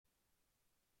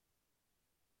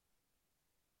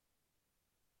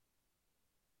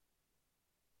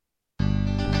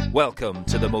Welcome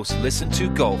to the most listened to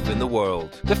golf in the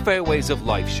world, the Fairways of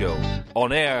Life show,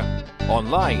 on air,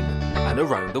 online, and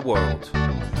around the world.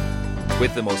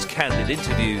 With the most candid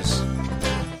interviews,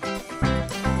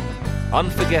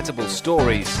 unforgettable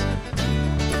stories,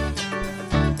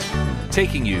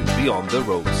 taking you beyond the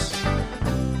ropes.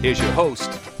 Here's your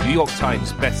host, New York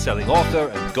Times best-selling author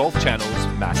and Golf Channel's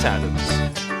Matt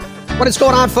Adams. What is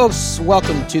going on, folks?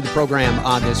 Welcome to the program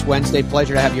on this Wednesday.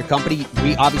 Pleasure to have your company.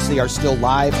 We obviously are still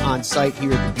live on site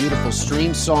here at the beautiful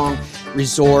Streamsong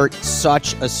Resort.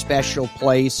 Such a special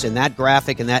place. And that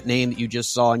graphic and that name that you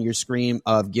just saw on your screen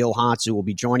of Gil Hanse will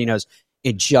be joining us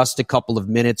in just a couple of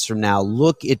minutes from now.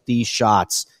 Look at these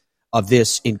shots of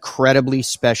this incredibly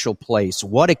special place.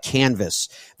 What a canvas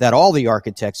that all the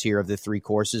architects here of the three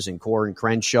courses, and Core and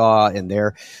Crenshaw and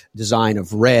their design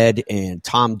of red, and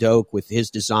Tom Doak with his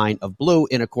design of blue,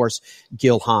 and of course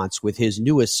Gil Hanse with his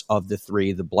newest of the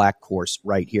three, the black course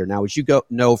right here. Now, as you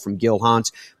know from Gil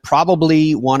Hanse,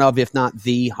 probably one of, if not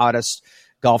the hottest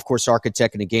golf course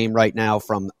architect in the game right now,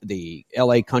 from the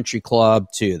LA Country Club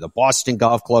to the Boston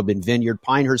Golf Club and Vineyard,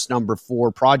 Pinehurst number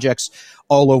 4, projects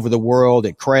all over the world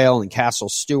at Crail and Castle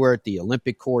Stewart, the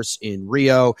Olympic course in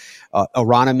Rio,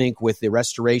 Aronimink with the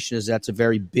restoration, as that's a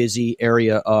very busy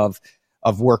area of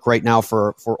work right now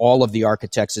for all of the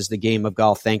architects as the game of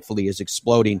golf, thankfully, is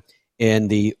exploding. In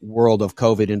the world of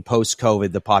COVID and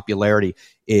post-COVID, the popularity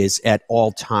is at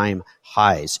all-time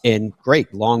highs. And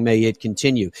great, long may it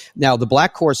continue. Now, the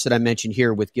black course that I mentioned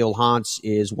here with Gil Hanse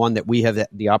is one that we have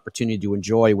the opportunity to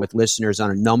enjoy with listeners on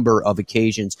a number of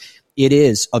occasions. It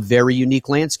is a very unique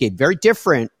landscape, very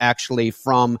different, actually,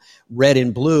 from red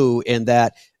and blue, in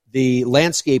that the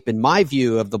landscape, in my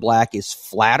view, of the black is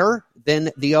flatter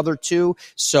than the other two,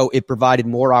 so it provided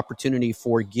more opportunity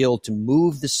for Gil to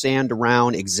move the sand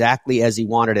around exactly as he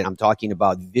wanted it. I'm talking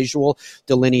about visual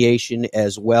delineation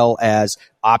as well as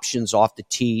options off the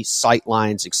tee, sight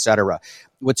lines, etc.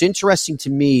 What's interesting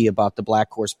to me about the black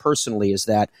course personally is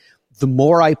that the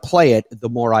more I play it, the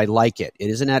more I like it. It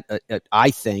isn't that,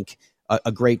 I think,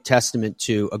 a great testament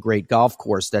to a great golf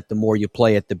course, that the more you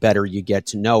play it, the better you get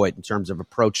to know it in terms of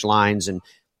approach lines and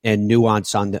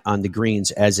nuance on the greens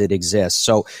as it exists.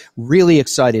 So really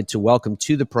excited to welcome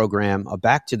to the program,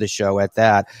 back to the show at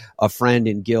that, a friend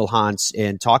in Gil Hanse,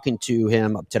 and talking to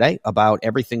him today about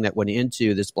everything that went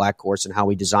into this black course and how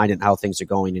he designed it and how things are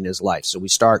going in his life. So we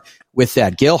start with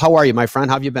that. Gil, how are you, my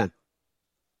friend? How have you been?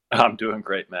 I'm doing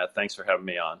great, Matt. Thanks for having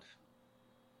me on.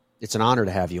 It's an honor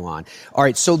to have you on. All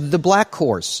right, so the black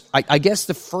course, I guess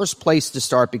the first place to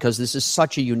start, because this is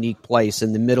such a unique place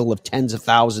in the middle of tens of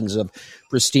thousands of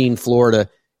pristine Florida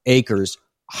acres.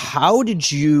 How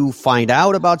did you find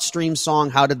out about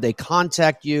Streamsong? How did they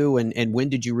contact you? And when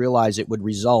did you realize it would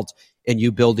result in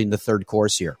you building the third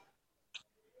course here?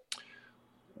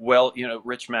 Well,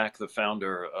 Rich Mack, the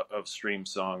founder of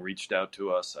Streamsong, reached out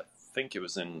to us. I think it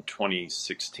was in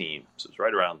 2016. So it was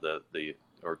right around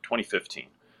or 2015.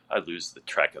 I lose the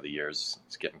track of the years.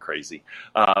 It's getting crazy.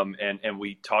 And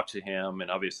we talked to him, and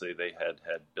obviously they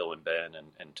had Bill and Ben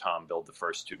and Tom build the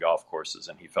first two golf courses,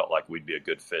 and he felt like we'd be a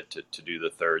good fit to do the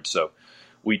third. So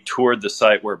we toured the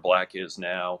site where black is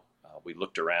now. We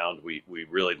looked around. We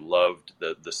really loved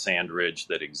the sand ridge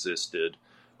that existed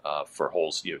for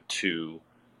holes 2,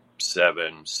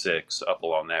 7, 6 up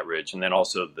along that ridge, and then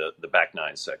also the back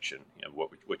nine section,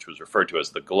 which was referred to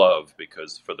as the glove,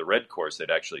 because for the red course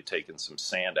they'd actually taken some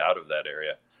sand out of that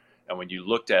area, and when you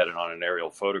looked at it on an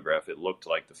aerial photograph, it looked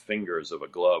like the fingers of a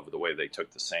glove the way they took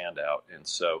the sand out. And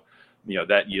so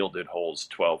that yielded holes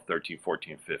 12, 13,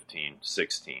 14, 15,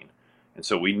 16. And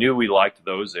so we knew we liked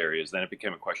those areas. Then it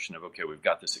became a question of, okay, we've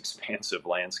got this expansive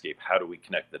landscape. How do we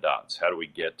connect the dots? How do we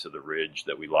get to the ridge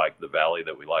that we liked, the valley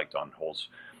that we liked on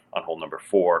hole number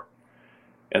 4?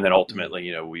 And then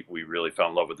ultimately, we really fell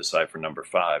in love with the site for number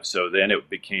 5. So then it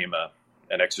became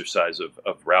an exercise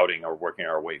of routing or working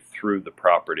our way through the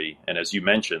property. And as you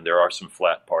mentioned, there are some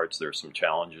flat parts. There are some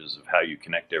challenges of how you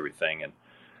connect everything. And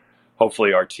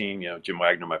hopefully our team, Jim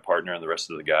Wagner, my partner, and the rest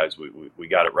of the guys, we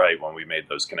got it right when we made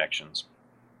those connections.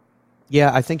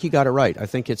 Yeah, I think you got it right. I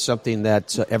think it's something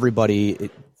that everybody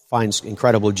finds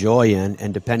incredible joy in,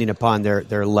 and depending upon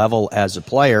their level as a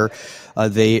player,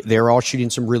 they're all shooting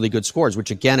some really good scores, which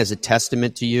again is a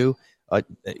testament to you,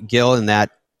 Gil, in that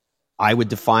I would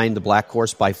define the black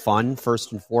course by fun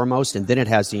first and foremost, and then it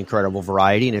has the incredible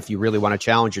variety. And if you really want to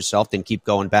challenge yourself, then keep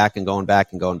going back and going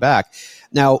back and going back.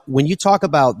 Now, when you talk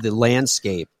about the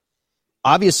landscape,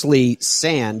 obviously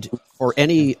sand for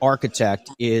any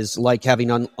architect is like having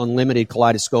unlimited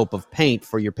kaleidoscope of paint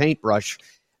for your paintbrush.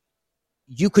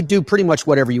 You could do pretty much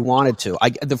whatever you wanted to.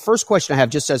 The first question I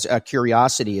have, just as a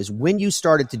curiosity, is when you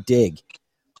started to dig,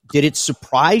 Did it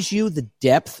surprise you the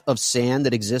depth of sand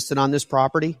that existed on this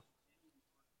property?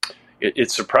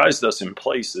 It surprised us in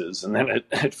places, and then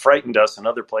it frightened us in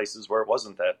other places where it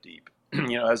wasn't that deep.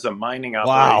 As a mining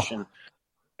operation,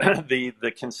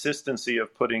 the consistency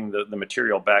of putting the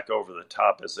material back over the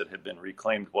top as it had been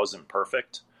reclaimed wasn't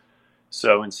perfect.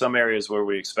 So in some areas where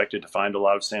we expected to find a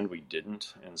lot of sand, we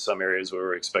didn't. In some areas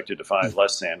where we expected to find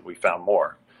less sand, we found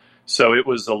more. So it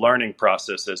was a learning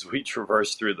process as we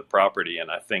traversed through the property.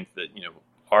 And I think that,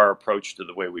 our approach to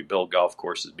the way we build golf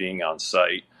courses, being on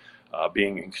site,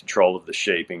 being in control of the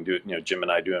shaping, Jim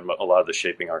and I doing a lot of the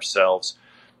shaping ourselves,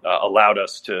 allowed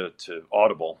us to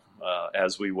audible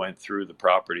as we went through the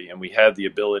property. And we had the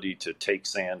ability to take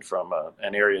sand from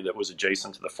an area that was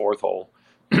adjacent to the fourth hole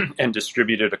and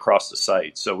distribute it across the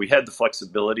site. So we had the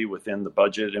flexibility within the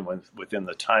budget and within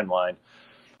the timeline,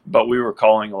 but we were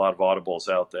calling a lot of audibles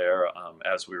out there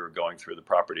as we were going through the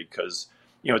property because,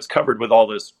 it's covered with all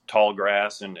this tall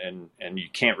grass and you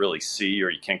can't really see,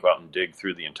 or you can't go out and dig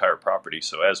through the entire property.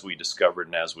 So as we discovered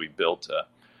and as we built,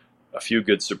 a few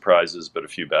good surprises, but a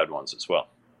few bad ones as well.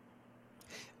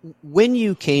 When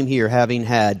you came here, having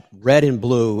had red and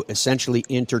blue essentially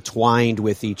intertwined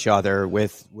with each other,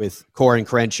 with Corin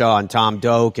Crenshaw and Tom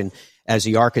Doak, and as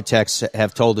the architects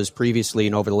have told us previously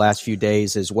and over the last few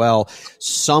days as well,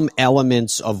 some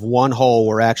elements of one hole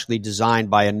were actually designed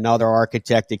by another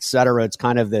architect, et cetera. It's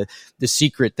kind of the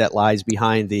secret that lies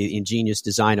behind the ingenious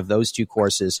design of those two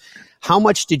courses. How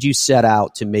much did you set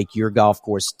out to make your golf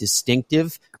course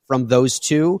distinctive from those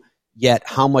two? Yet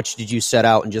how much did you set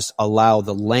out and just allow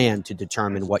the land to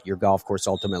determine what your golf course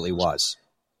ultimately was?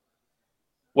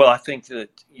 Well, I think that,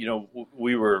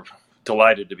 we were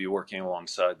delighted to be working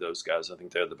alongside those guys. I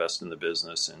think they're the best in the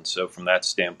business. And so from that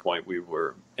standpoint, we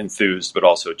were enthused, but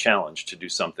also challenged to do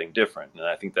something different. And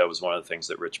I think that was one of the things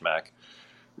that Rich Mack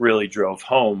really drove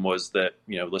home was that,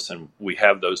 listen, we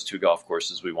have those two golf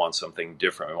courses. We want something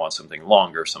different. We want something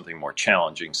longer, something more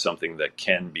challenging, something that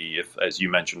can be, if, as you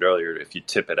mentioned earlier, if you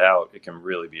tip it out, it can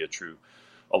really be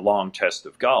a long test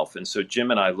of golf. And so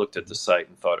Jim and I looked at the site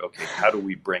and thought, okay, how do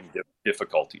we bring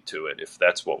difficulty to it if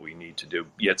that's what we need to do,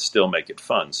 yet still make it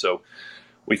fun? So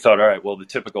we thought, all right, well, the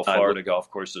typical Florida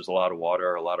golf course, there's a lot of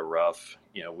water, a lot of rough.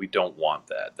 We don't want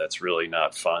that. That's really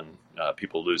not fun,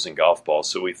 people losing golf balls.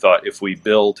 So we thought if we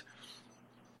build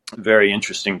very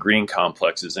interesting green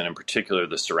complexes, and in particular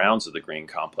the surrounds of the green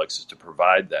complexes to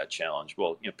provide that challenge,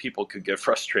 well, people could get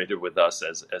frustrated with us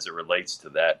as it relates to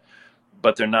that,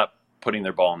 but they're not putting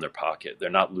their ball in their pocket. They're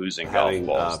not losing golf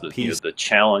balls. The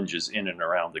challenge is in and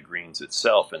around the greens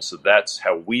itself. And so that's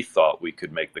how we thought we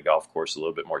could make the golf course a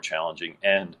little bit more challenging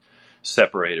and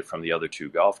separate it from the other two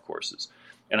golf courses.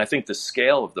 And I think the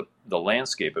scale of the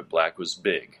landscape at Black was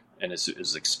big and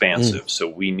is expansive. So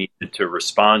we needed to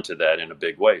respond to that in a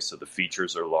big way. So the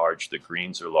features are large, the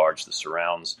greens are large, the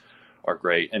surrounds are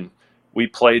great. And we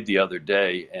played the other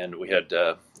day and we had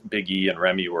Big E and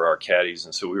Remy were our caddies,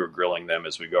 and so we were grilling them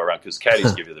as we go around because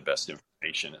caddies give you the best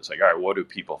information. It's like, all right, what do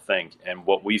people think? And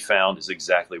what we found is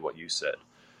exactly what you said.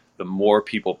 The more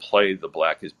people play the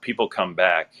Black, is people come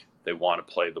back, they want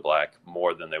to play the Black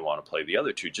more than they want to play the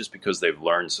other two just because they've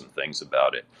learned some things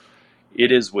about it.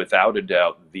 It is without a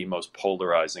doubt the most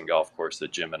polarizing golf course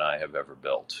that Jim and I have ever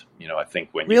built. I think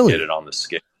when you get it on the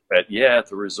scale, at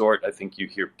the resort, I think you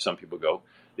hear some people go,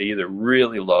 they either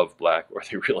really love Black or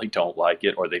they really don't like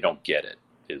it or they don't get it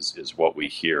is what we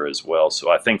hear as well. So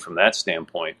I think from that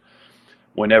standpoint,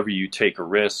 whenever you take a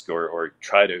risk or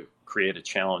try to create a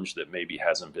challenge that maybe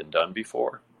hasn't been done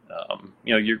before,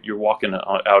 you're walking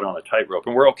out on a tightrope,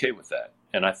 and we're okay with that.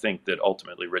 And I think that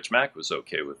ultimately Rich Mack was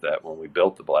okay with that when we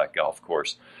built the Black golf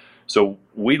course. So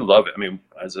we love it. I mean,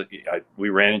 we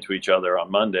ran into each other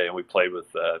on Monday and we played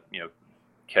with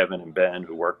Kevin and Ben,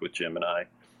 who work with Jim and I.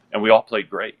 And we all played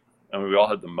great. I mean, we all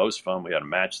had the most fun. We had a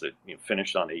match that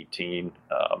finished on 18.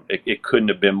 It couldn't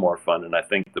have been more fun. And I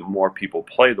think the more people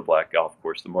play the Black golf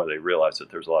course, the more they realize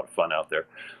that there's a lot of fun out there.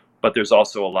 But there's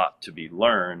also a lot to be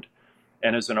learned.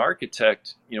 And as an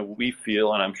architect, we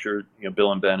feel, and I'm sure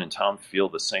Bill and Ben and Tom feel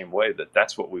the same way, that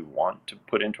that's what we want to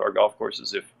put into our golf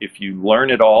courses. If you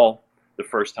learn it all the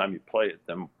first time you play it,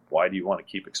 then why do you want to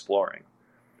keep exploring?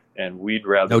 And we'd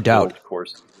rather build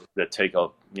courses that take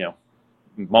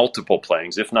multiple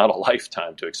playings, if not a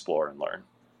lifetime, to explore and learn.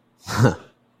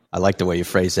 I like the way you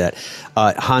phrase that.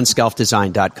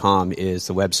 HansGolfDesign.com is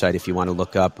the website if you want to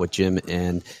look up what Jim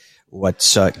and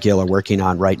what Gil are working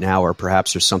on right now, or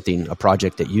perhaps there's a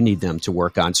project that you need them to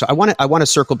work on. So I want to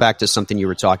circle back to something you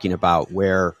were talking about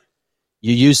where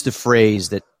you used the phrase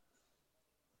that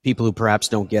people who perhaps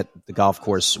don't get the golf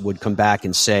course would come back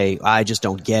and say, I just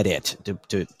don't get it,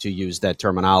 to use that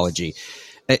terminology.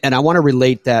 And I want to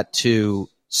relate that to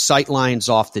sight lines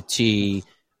off the tee,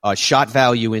 shot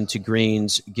value into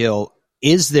greens. Gil,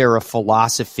 is there a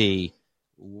philosophy,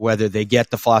 whether they get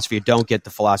the philosophy or don't get the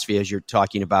philosophy, as you're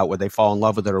talking about, whether they fall in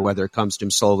love with it or whether it comes to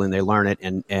them slowly and they learn it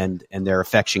and their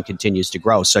affection continues to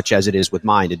grow, such as it is with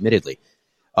mine, admittedly?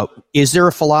 Is there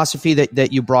a philosophy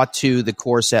that you brought to the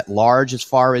course at large as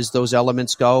far as those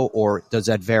elements go, or does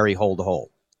that vary hole to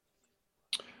hole?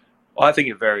 Well, I think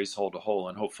it varies hole to hole,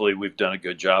 and hopefully we've done a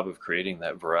good job of creating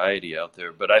that variety out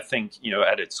there. But I think,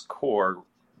 at its core,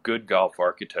 good golf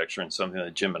architecture, and something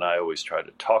that Jim and I always try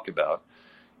to talk about,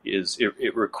 is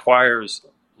it requires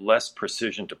less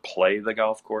precision to play the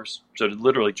golf course. So to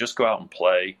literally just go out and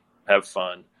play, have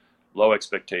fun, low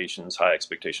expectations, high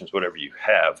expectations, whatever you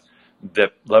have,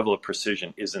 that level of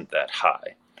precision isn't that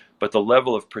high. But the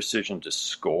level of precision to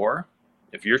score,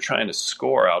 if you're trying to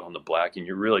score out on the black and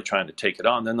you're really trying to take it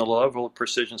on, then the level of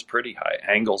precision is pretty high.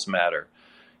 Angles matter.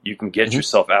 You can get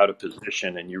yourself out of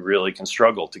position, and you really can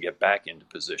struggle to get back into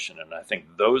position. And I think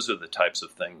those are the types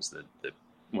of things that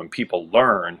when people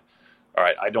learn, all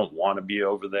right, I don't want to be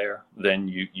over there, then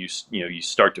you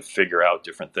start to figure out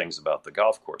different things about the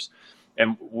golf course.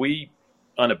 And we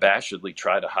unabashedly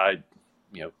try to hide,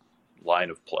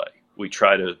 line of play. We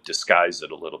try to disguise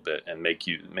it a little bit and make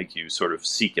you sort of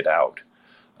seek it out,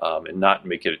 and not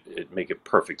make it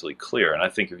perfectly clear. And I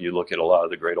think if you look at a lot of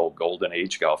the great old golden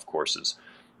age golf courses,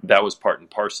 that was part and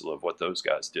parcel of what those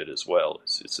guys did as well.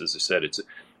 It's as I said,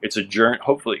 it's a journey.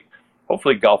 Hopefully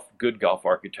good golf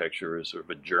architecture is sort of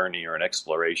a journey or an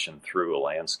exploration through a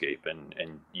landscape,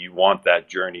 and you want that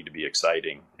journey to be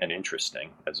exciting and interesting,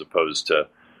 as opposed to,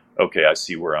 okay, I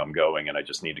see where I'm going and I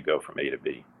just need to go from A to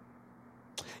B.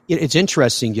 It's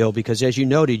interesting, Gil, because as you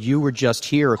noted, you were just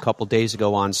here a couple days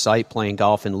ago on site playing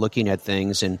golf and looking at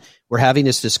things, and we're having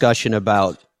this discussion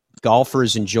about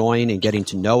golfers enjoying and getting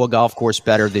to know a golf course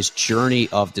better, this journey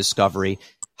of discovery.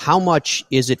 How much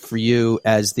is it for you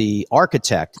as the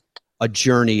architect, a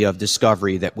journey of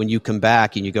discovery, that when you come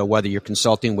back and you go, whether you're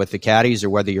consulting with the caddies or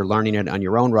whether you're learning it on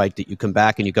your own right, that you come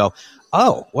back and you go,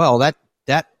 oh, well, that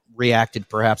reacted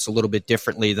perhaps a little bit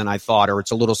differently than I thought, or it's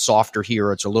a little softer here,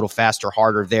 or it's a little faster,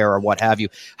 harder there, or what have you.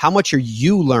 How much are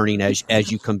you learning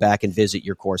as you come back and visit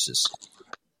your courses?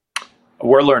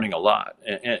 We're learning a lot.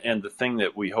 And the thing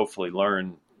that we hopefully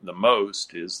learn the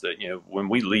most is that, when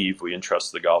we leave, we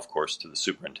entrust the golf course to the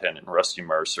superintendent, Rusty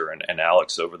Mercer and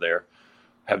Alex over there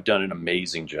have done an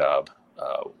amazing job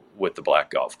with the black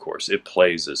golf course. It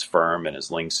plays as firm and as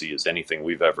linksy as anything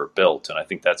we've ever built. And I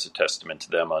think that's a testament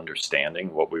to them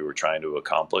understanding what we were trying to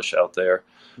accomplish out there,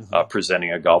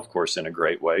 presenting a golf course in a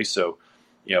great way. So,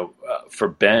 for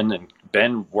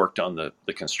Ben worked on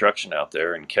the construction out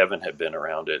there, and Kevin had been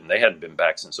around it, and they hadn't been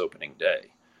back since opening day.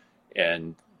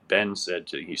 And Ben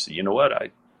said, you know what?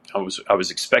 I was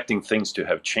expecting things to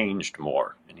have changed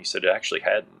more. And he said, it actually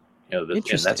hadn't, and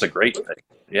that's a great thing.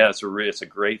 Yeah, it's a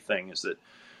great thing, is that,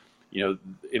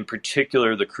 in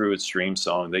particular, the crew at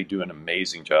Streamsong, they do an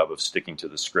amazing job of sticking to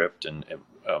the script and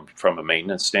from a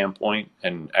maintenance standpoint,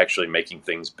 and actually making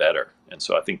things better. And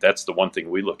so I think that's the one thing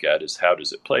we look at, is how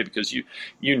does it play? Because you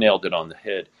nailed it on the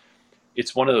head.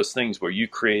 It's one of those things where you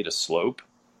create a slope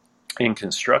in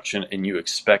construction and you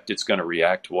expect it's going to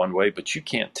react one way, but you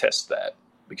can't test that,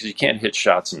 because you can't hit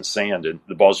shots in sand and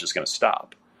the ball's just going to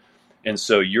stop. And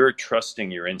so you're trusting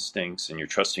your instincts and you're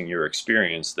trusting your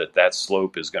experience that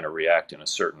slope is going to react in a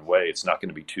certain way. It's not going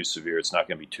to be too severe. It's not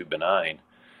going to be too benign.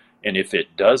 And if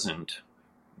it doesn't,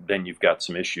 then you've got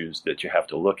some issues that you have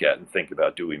to look at and think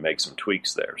about, do we make some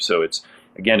tweaks there? So it's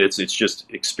just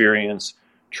experience,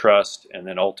 trust, and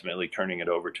then ultimately turning it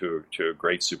over to a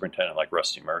great superintendent like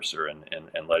Rusty Mercer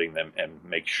and letting them and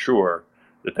make sure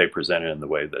that they present it in the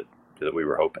way that we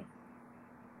were hoping.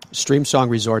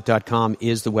 Streamsongresort.com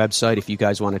is the website if you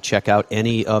guys want to check out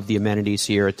any of the amenities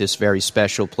here at this very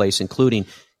special place, including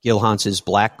Gil Hanse's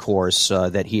black course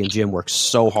that he and Jim worked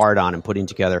so hard on and putting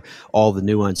together all the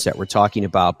nuance that we're talking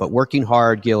about. But working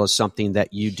hard, Gil, is something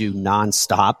that you do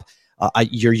nonstop.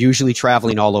 You're usually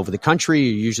traveling all over the country.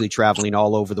 You're usually traveling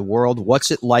all over the world.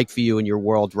 What's it like for you in your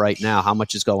world right now? How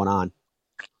much is going on?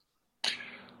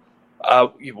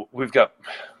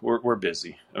 We're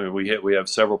busy. I mean, we have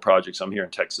several projects. I'm here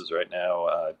in Texas right now,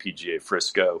 PGA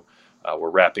Frisco. We're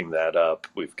wrapping that up.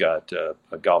 We've got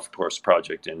a golf course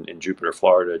project in Jupiter,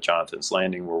 Florida, Jonathan's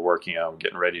Landing. We're working on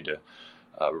getting ready to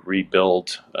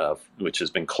rebuild, which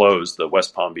has been closed, the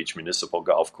West Palm Beach Municipal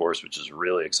Golf Course, which is a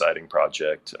really exciting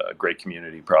project, a great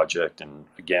community project, and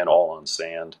again, all on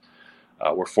sand.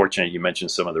 We're fortunate you mentioned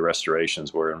some of the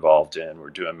restorations we're involved in. We're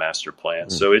doing master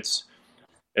plans. So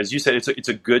As you said, it's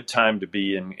a good time to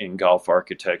be in golf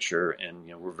architecture, and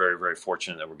we're very, very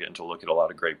fortunate that we're getting to look at a lot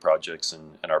of great projects,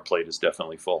 and our plate is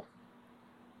definitely full.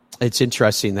 It's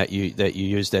interesting that you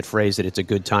use that phrase, that it's a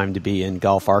good time to be in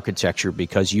golf architecture,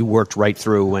 because you worked right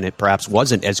through when it perhaps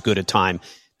wasn't as good a time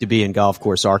to be in golf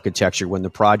course architecture, when the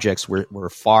projects were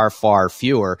far, far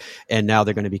fewer, and now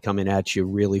they're going to be coming at you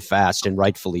really fast, and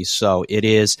rightfully so. It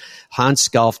is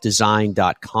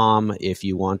hansegolfdesign.com if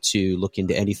you want to look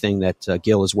into anything that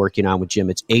Gil is working on with Jim.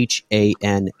 It's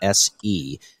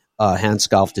HANSE,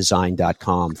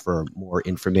 hansegolfdesign.com for more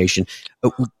information.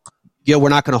 Gil, we're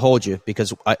not going to hold you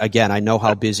because, again, I know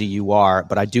how busy you are,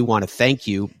 but I do want to thank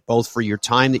you both for your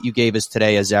time that you gave us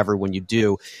today, as ever when you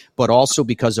do, but also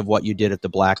because of what you did at the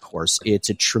Black Course.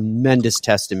 It's a tremendous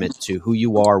testament to who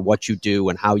you are, what you do,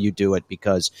 and how you do it,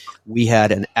 because we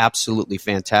had an absolutely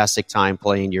fantastic time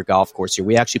playing your golf course here.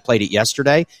 We actually played it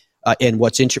yesterday. And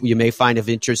what's you may find of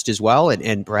interest as well,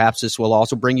 and perhaps this will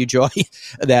also bring you joy,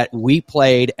 that we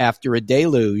played after a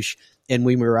deluge. And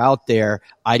when we were out there,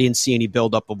 I didn't see any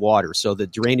buildup of water. So the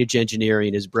drainage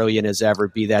engineering is brilliant as ever,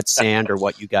 be that sand or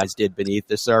what you guys did beneath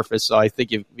the surface. So I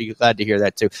think you'd be glad to hear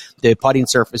that too. The putting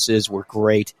surfaces were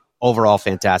great. Overall,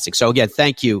 fantastic. So again,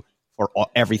 thank you for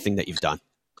everything that you've done.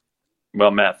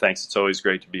 Well, Matt, thanks. It's always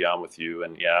great to be on with you.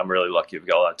 And yeah, I'm really lucky. We've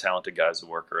got a lot of talented guys that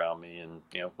work around me, and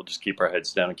we'll just keep our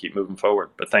heads down and keep moving forward.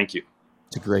 But thank you.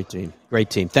 It's a great team. Great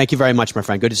team. Thank you very much, my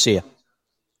friend. Good to see you.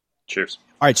 Cheers.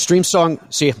 All right,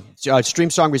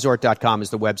 Streamsongresort.com is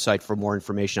the website for more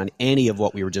information on any of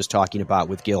what we were just talking about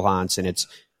with Gil Hanse, and it's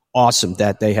awesome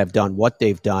that they have done what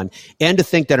they've done. And to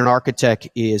think that an architect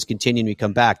is continuing to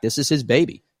come back. This is his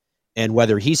baby. And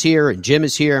whether he's here and Jim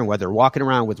is here, and whether they're walking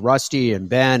around with Rusty and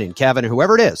Ben and Kevin or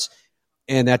whoever it is,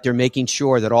 and that they're making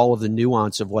sure that all of the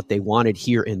nuance of what they wanted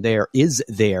here and there is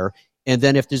there. And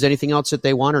then if there's anything else that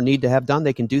they want or need to have done,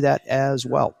 they can do that as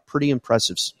well. Pretty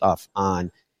impressive stuff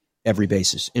on every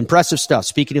basis. Impressive stuff.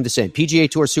 Speaking of the same, PGA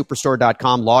Tour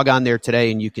Superstore.com. Log on there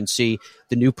today and you can see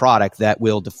the new product that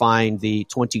will define the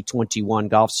 2021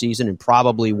 golf season, and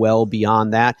probably well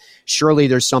beyond that. Surely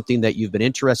there's something that you've been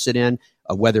interested in,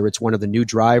 whether it's one of the new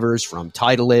drivers from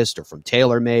Titleist or from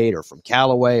TaylorMade or from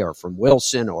Callaway or from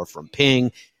Wilson or from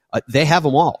Ping. They have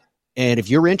them all. And if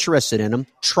you're interested in them,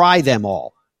 try them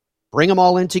all. Bring them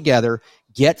all in together.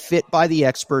 Get fit by the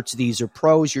experts. These are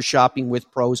pros. You're shopping with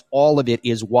pros. All of it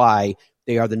is why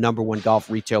they are the number one golf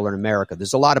retailer in America.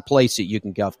 There's a lot of places you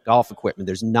can get golf equipment.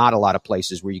 There's not a lot of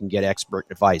places where you can get expert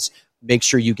advice. Make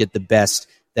sure you get the best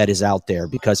that is out there,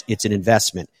 because it's an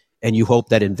investment, and you hope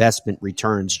that investment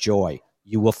returns joy.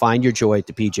 You will find your joy at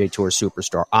the PGA Tour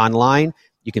Superstore. Online,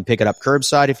 you can pick it up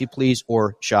curbside if you please,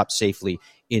 or shop safely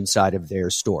inside of their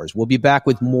stores. We'll be back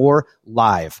with more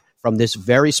live from this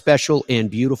very special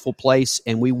and beautiful place,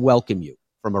 and we welcome you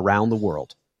from around the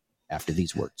world after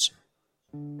these words.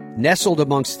 Nestled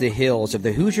amongst the hills of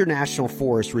the Hoosier National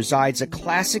Forest resides a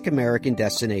classic American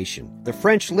destination, the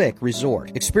French Lick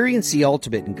Resort. Experience the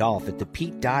ultimate in golf at the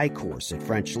Pete Dye course at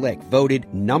French Lick, voted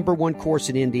 #1 course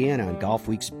in Indiana on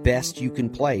Golfweek's Best You Can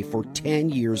Play for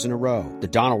 10 years in a row. The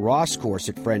Donald Ross course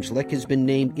at French Lick has been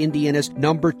named Indiana's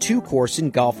 #2 course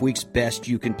in Golfweek's Best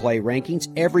You Can Play rankings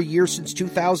every year since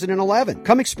 2011.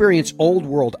 Come experience old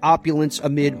world opulence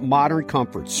amid modern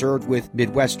comfort, served with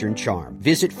Midwestern charm.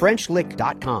 Visit FrenchLick.com.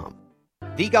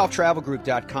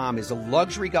 TheGolfTravelGroup.com is a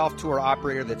luxury golf tour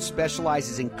operator that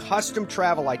specializes in custom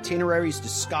travel itineraries to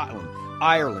Scotland,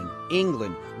 Ireland,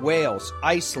 England, Wales,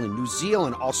 Iceland, New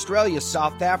Zealand, Australia,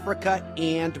 South Africa,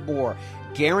 and more.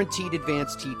 Guaranteed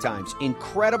advanced tee times,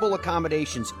 incredible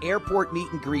accommodations, airport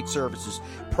meet and greet services,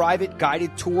 private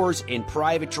guided tours, and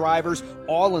private drivers,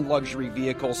 all in luxury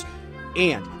vehicles.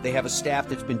 And they have a staff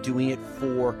that's been doing it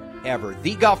forever.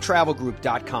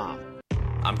 TheGolfTravelGroup.com.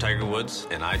 I'm Tiger Woods,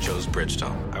 and I chose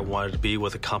Bridgestone. I wanted to be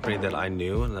with a company that I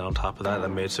knew, and then on top of that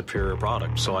made superior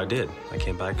product. So I did. I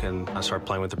came back and I started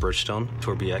playing with the Bridgestone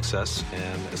Tour BXS,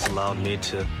 and it's allowed me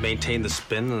to maintain the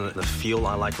spin and the feel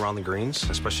I like around the greens,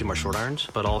 especially my short irons,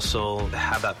 but also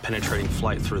have that penetrating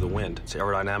flight through the wind. The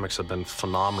aerodynamics have been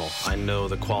phenomenal. I know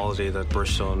the quality that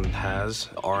Bridgestone has,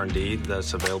 R&D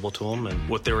that's available to them, and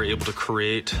what they were able to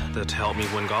create to help me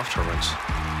win golf tournaments.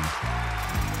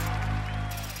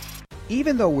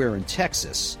 Even though we're in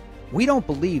Texas, we don't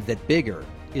believe that bigger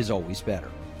is always better.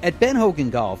 At Ben Hogan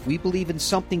Golf, we believe in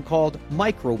something called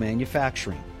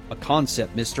micro-manufacturing, a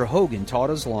concept Mr. Hogan taught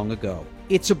us long ago.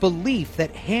 It's a belief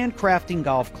that handcrafting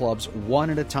golf clubs one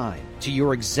at a time to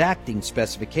your exacting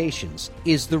specifications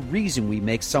is the reason we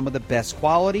make some of the best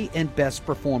quality and best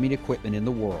performing equipment in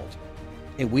the world.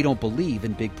 And we don't believe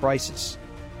in big prices.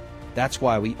 That's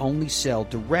why we only sell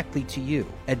directly to you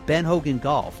at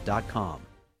benhogangolf.com.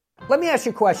 Let me ask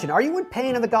you a question. Are you in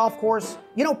pain on the golf course?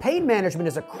 You know, pain management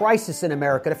is a crisis in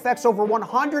America. It affects over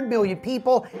 100 million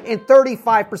people and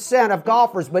 35% of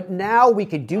golfers, but now we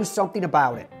can do something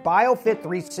about it. BioFit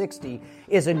 360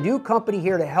 is a new company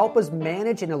here to help us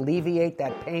manage and alleviate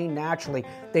that pain naturally.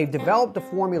 They've developed a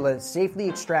formula that safely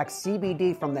extracts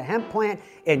CBD from the hemp plant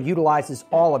and utilizes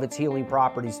all of its healing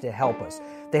properties to help us.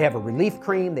 They have a relief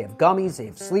cream, they have gummies, they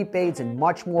have sleep aids, and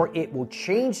much more. It will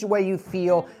change the way you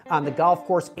feel on the golf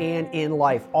course and in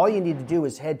life. All you need to do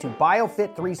is head to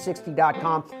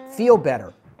biofit360.com. Feel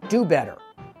better, do better,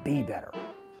 be better.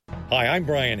 Hi, I'm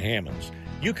Brian Hammonds.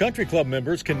 You country club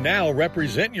members can now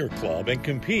represent your club and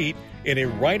compete in a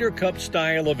Ryder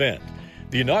Cup-style event.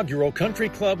 The inaugural Country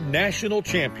Club National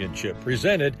Championship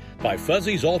presented by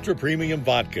Fuzzy's Ultra Premium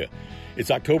Vodka.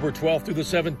 It's October 12th through the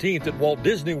 17th at Walt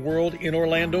Disney World in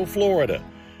Orlando, Florida.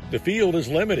 The field is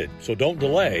limited, so don't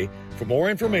delay. For more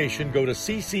information, go to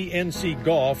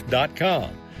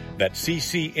ccncgolf.com. That's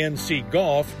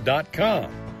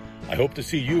ccncgolf.com. I hope to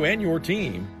see you and your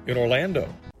team in Orlando.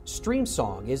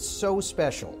 Streamsong is so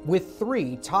special with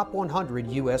 3 top 100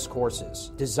 U.S.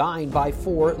 courses designed by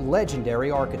 4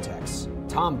 legendary architects.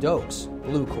 Tom Doak's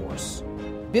Blue Course,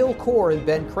 Bill Core and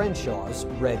Ben Crenshaw's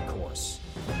Red Course,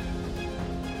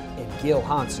 and Gil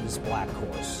Hanse's Black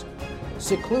Course,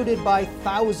 secluded by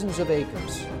thousands of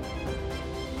acres.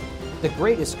 The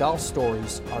greatest golf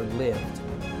stories are lived,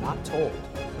 not told.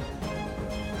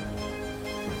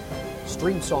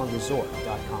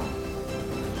 Streamsongresort.com.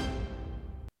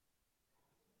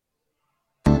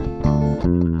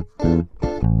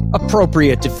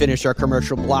 Appropriate to finish our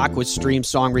commercial block with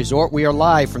Streamsong Resort. We are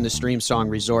live from the Streamsong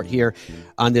Resort here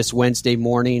on this Wednesday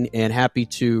morning, and happy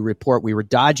to report we were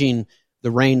dodging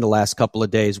the rain the last couple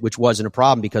of days, which wasn't a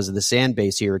problem because of the sand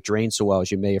base here. It drains so well,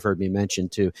 as you may have heard me mention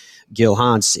to Gil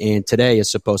Hanse, and today is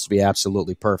supposed to be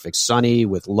absolutely perfect. Sunny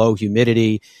with low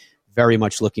humidity. Very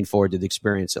much looking forward to the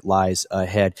experience that lies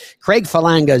ahead. Craig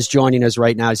Falanga is joining us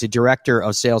right now. He's the Director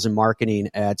of Sales and Marketing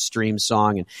at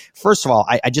Streamsong. And first of all,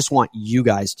 I just want you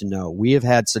guys to know we have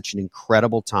had such an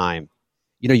incredible time.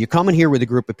 You know, you come in here with a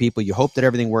group of people. You hope that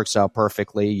everything works out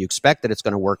perfectly. You expect that it's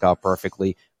going to work out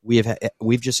perfectly.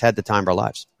 We've just had the time of our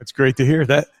lives. It's great to hear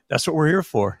that. That's what we're here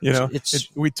for. You know,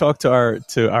 we talk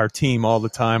to our team all the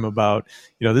time about,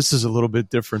 you know, this is a little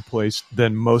bit different place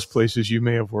than most places you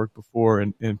may have worked before.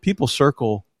 And people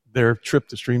circle their trip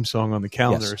to Streamsong on the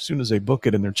calendar as soon as they book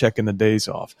it, and they're checking the days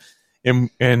off. And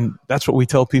that's what we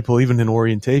tell people even in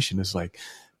orientation is like,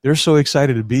 they're so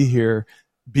excited to be here.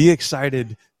 Be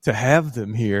excited to have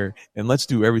them here, and let's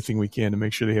do everything we can to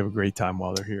make sure they have a great time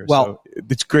while they're here. Well, so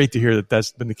it's great to hear that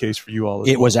that's been the case for you all.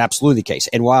 It was absolutely the case.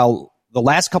 And while the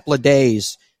last couple of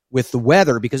days with the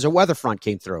weather, because a weather front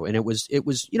came through, and it was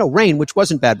you know, rain, which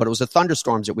wasn't bad, but it was the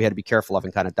thunderstorms that we had to be careful of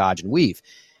and kind of dodge and weave.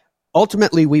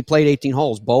 Ultimately, we played 18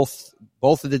 holes, both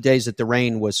of the days that the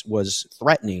rain was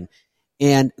threatening.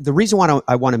 And the reason why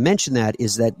I want to mention that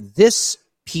is that this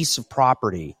piece of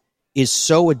property is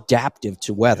so adaptive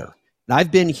to weather. And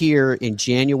I've been here in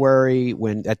January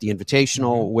at the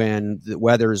Invitational when the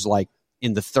weather is like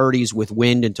in the 30s with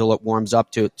wind until it warms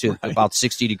up to about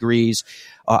 60 degrees.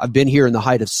 I've been here in the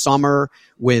height of summer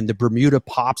when the Bermuda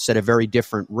pops at a very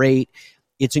different rate.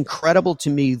 It's incredible to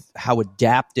me how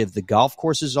adaptive the golf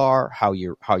courses are, how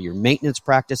your maintenance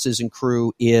practices and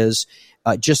crew is,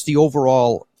 just the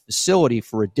overall facility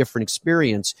for a different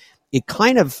experience. It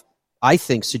kind of, I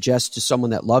think, suggests to someone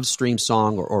that loves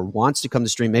Streamsong or wants to come to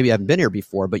Stream, maybe you haven't been here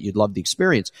before, but you'd love the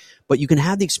experience. But you can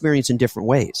have the experience in different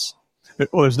ways.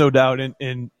 Well, there's no doubt.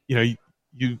 And you know,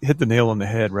 you hit the nail on the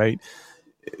head, right?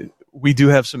 We do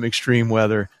have some extreme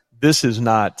weather. This is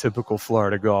not typical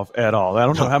Florida golf at all. I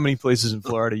don't know how many places in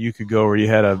Florida you could go where you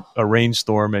had a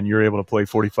rainstorm and you're able to play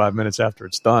 45 minutes after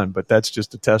it's done. But that's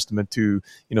just a testament to,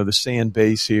 you know, the sand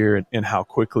base here and how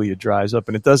quickly it dries up.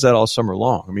 And it does that all summer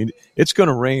long. I mean, it's going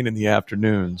to rain in the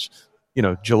afternoons, you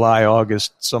know, July,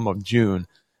 August, some of June.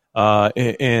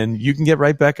 And you can get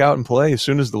right back out and play. As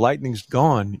soon as the lightning's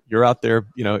gone, you're out there,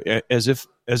 you know, as if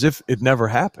it never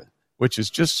happened, which is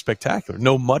just spectacular.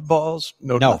 No mud balls,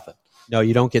 no nothing. No,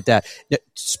 you don't get that.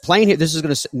 Playing here, this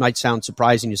is might sound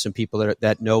surprising to some people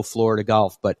that know Florida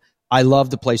golf, but I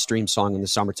love to play Streamsong in the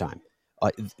summertime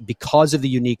because of the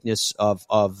uniqueness of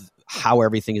how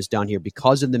everything is done here,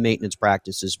 because of the maintenance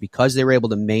practices, because they were able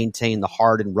to maintain the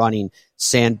hard and running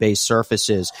sand-based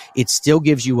surfaces. It still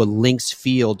gives you a links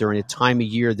feel during a time of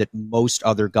year that most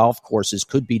other golf courses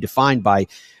could be defined by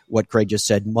what Craig just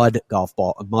said, mud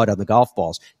on the golf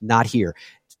balls. Not here.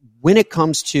 When it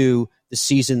comes to the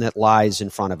season that lies in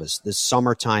front of us, the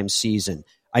summertime season,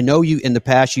 I know you in the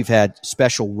past you've had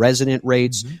special resident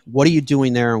rates. Mm-hmm. What are you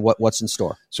doing there, and what's in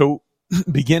store? So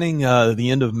beginning the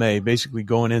end of May, basically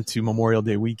going into Memorial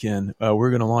Day weekend, we're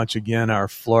going to launch again our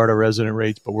Florida resident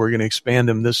rates, but we're going to expand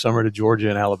them this summer to Georgia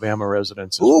and Alabama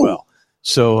residents as well.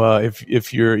 So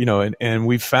if you're, and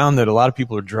we've found that a lot of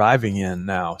people are driving in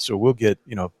now. So we'll get,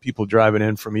 people driving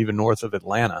in from even north of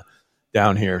Atlanta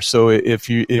down here. So if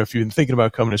you're thinking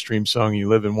about coming to Streamsong, you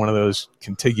live in one of those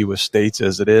contiguous states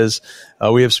as it is,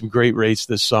 we have some great rates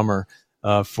this summer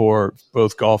for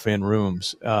both golf and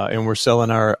rooms. And we're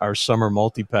selling our summer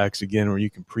multi-packs again, where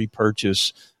you can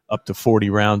pre-purchase up to 40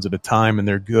 rounds at a time, and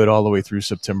they're good all the way through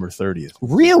September 30th.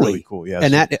 Really cool, yeah.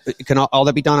 And that can all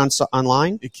that be done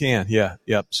online? It can, yeah,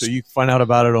 yep. So you can find out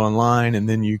about it online, and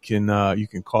then you can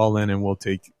call in, and we'll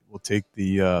take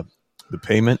the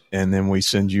payment, and then we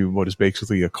send you what is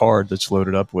basically a card that's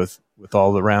loaded up with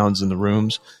all the rounds in the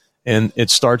rooms. And it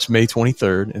starts May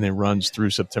 23rd and it runs through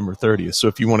September 30th. So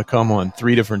if you want to come on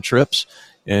 3 different trips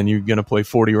and you're going to play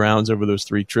 40 rounds over those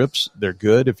 3 trips, they're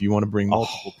good. If you want to bring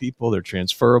multiple people, they're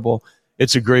transferable.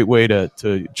 It's a great way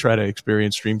to try to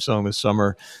experience Streamsong this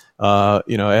summer, at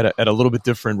a little bit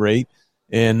different rate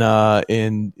and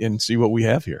see what we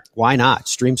have here. Why not?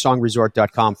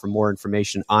 Streamsongresort.com for more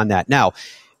information on that. Now,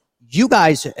 you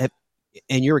guys have,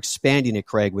 and you're expanding it,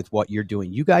 Craig, with what you're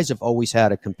doing. You guys have always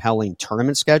had a compelling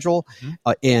tournament schedule,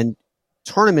 and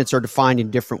tournaments are defined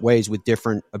in different ways with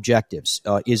different objectives.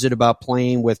 Is it about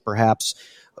playing with perhaps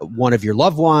one of your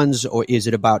loved ones, or is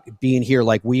it about being here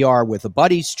like we are with a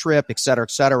buddy's trip, et cetera,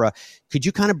 et cetera? Could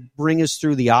you kind of bring us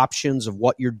through the options of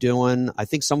what you're doing? I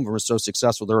think some of them are so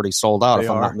successful they're already sold out, if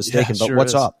I'm not mistaken. Yeah, but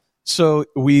what's up? So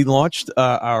we launched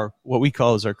our what we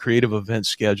call is our creative event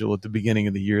schedule at the beginning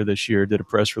of the year this year, did a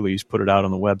press release, put it out on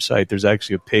the website. There's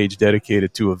actually a page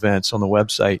dedicated to events on the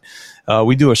website.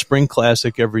 We do a spring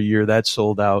classic every year. That's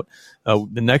sold out.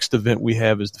 The next event we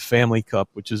have is the Family Cup,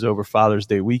 which is over Father's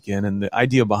Day weekend. And the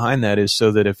idea behind that is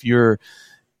so that if you're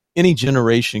any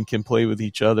generation can play with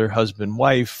each other, husband,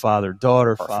 wife, father,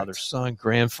 daughter, father, son,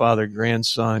 grandfather,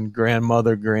 grandson,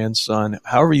 grandmother, grandson,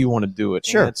 however you want to do it.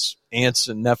 Sure. Aunts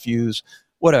and nephews,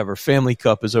 whatever. Family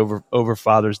Cup is over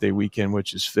Father's Day weekend,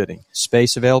 which is fitting.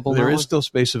 Space available? There is still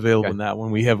space available in that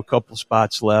one. We have a couple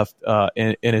spots left,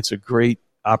 and it's a great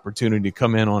opportunity to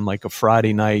come in on like a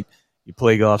Friday night. You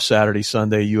play golf Saturday,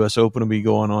 Sunday. U.S. Open will be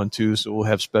going on too, so we'll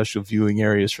have special viewing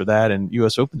areas for that. And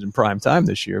U.S. Open's in prime time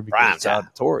this year because it's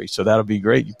auditory, so that'll be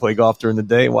great. You play golf during the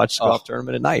day, watch the golf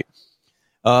tournament at night.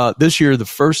 This year, the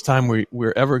first time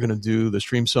we're ever going to do the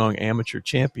Streamsong Amateur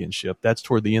Championship, that's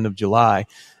toward the end of July.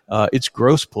 It's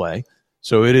gross play,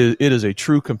 so it is a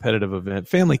true competitive event.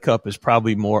 Family Cup is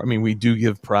probably more. I mean, we do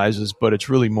give prizes, but it's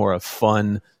really more a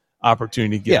fun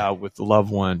opportunity to get out with the loved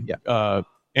one. Yeah.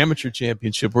 Amateur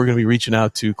Championship, we're going to be reaching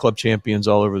out to club champions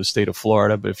all over the state of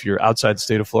Florida. But if you're outside the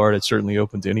state of Florida, it's certainly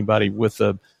open to anybody with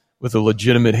a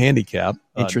legitimate handicap.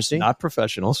 Interesting. Not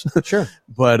professionals. Sure.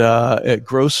 But at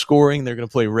gross scoring, they're going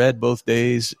to play red both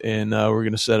days, and we're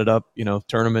going to set it up,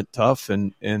 tournament tough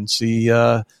and see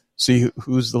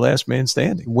who's the last man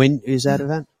standing. When is that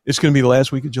event? It's going to be the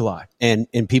last week of July. And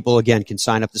people, again, can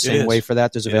sign up the same way for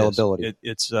that? There's availability.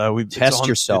 Test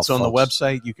yourself. It's on the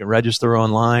website. You can register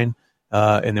online.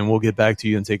 And then we'll get back to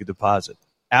you and take a deposit.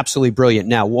 Absolutely brilliant.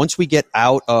 Now, once we get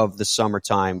out of the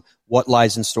summertime, what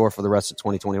lies in store for the rest of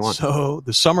 2021? So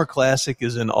the Summer Classic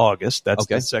is in August. That's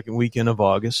the second weekend of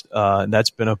August. And that's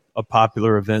been a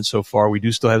popular event so far. We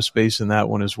do still have space in that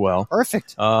one as well.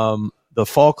 Perfect. The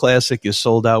Fall Classic is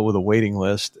sold out with a waiting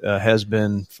list, has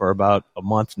been for about a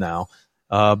month now.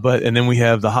 And then we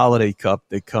have the Holiday Cup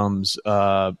that comes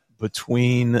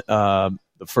between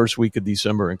the first week of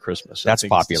December and Christmas. That's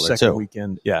popular too. Second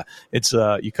weekend. Yeah. It's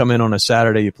you come in on a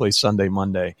Saturday, you play Sunday,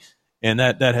 Monday. And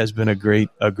that has been a great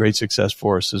success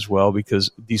for us as well,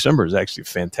 because December is actually a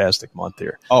fantastic month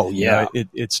here. Oh yeah.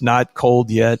 It's not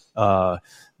cold yet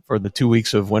for the 2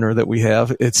 weeks of winter that we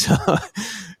have. It's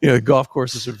golf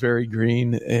courses are very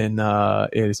green, and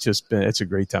it's a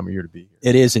great time of year to be here.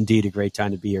 It is indeed a great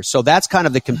time to be here. So that's kind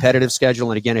of the competitive schedule.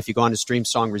 And again, if you go on to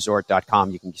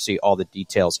streamsongresort.com, you can see all the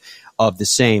details of the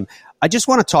same. I just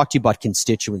want to talk to you about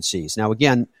constituencies. Now,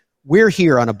 again, we're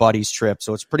here on a buddy's trip,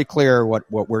 so it's pretty clear what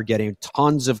we're getting.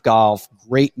 Tons of golf,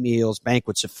 great meals,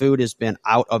 banquets. The food has been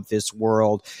out of this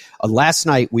world. Last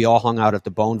night, we all hung out at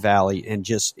the Bone Valley and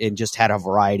just had a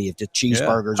variety of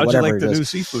cheeseburgers, How'd whatever you like it the is. new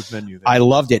seafood menu there? I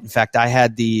loved it. In fact, I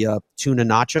had the tuna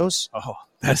nachos. Oh,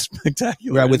 That's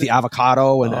spectacular. Right, with the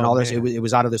avocado and Oh, all this. man. It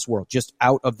was out of this world, just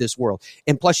out of this world.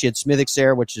 And plus you had Smithwick's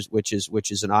there, which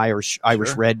is an Irish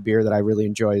Sure. red beer that I really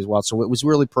enjoy as well. So it was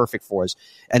really perfect for us.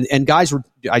 And guys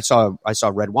I saw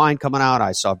red wine coming out,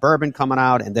 I saw bourbon coming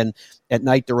out, and then at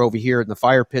night they're over here in the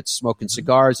fire pits smoking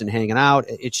cigars and hanging out.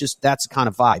 It's just, that's the kind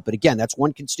of vibe. But again, that's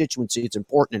one constituency. It's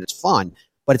important and it's fun,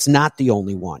 but it's not the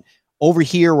only one. Over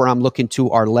here, where I'm looking to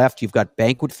our left, you've got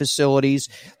banquet facilities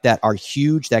that are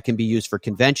huge, that can be used for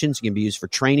conventions, can be used for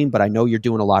training, but I know you're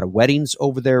doing a lot of weddings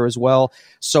over there as well.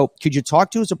 So could you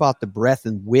talk to us about the breadth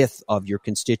and width of your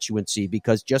constituency?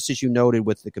 Because just as you noted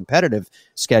with the competitive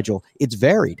schedule, it's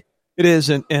varied. It is.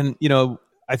 And you know,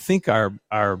 I think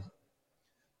our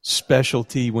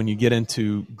specialty when you get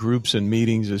into groups and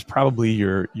meetings is probably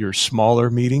your smaller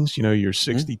meetings, you know, your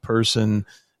 60-person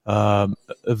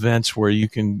events where you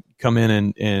can come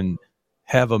in and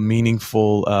have a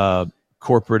meaningful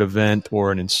corporate event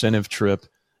or an incentive trip,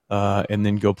 and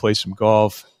then go play some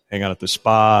golf, hang out at the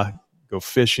spa, go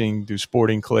fishing, do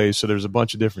sporting clays. So there's a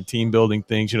bunch of different team building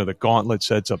things. You know, the gauntlet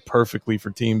sets up perfectly for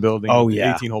team building. Oh, the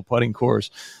yeah. 18-hole putting course.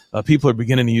 People are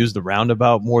beginning to use the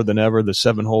roundabout more than ever. The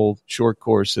 7-hole short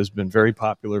course has been very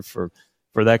popular for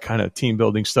that kind of team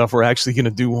building stuff. We're actually going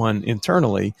to do one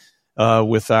internally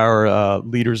with our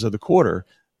leaders of the quarter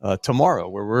tomorrow,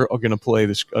 where we're going to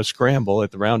play a scramble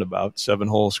at the roundabout,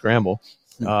 7-hole scramble,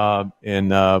 and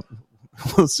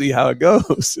we'll see how it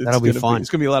goes. That'll be fun. It's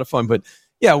going to be a lot of fun. But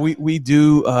yeah, we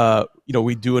do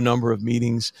we do a number of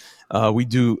meetings. We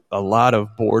do a lot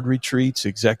of board retreats,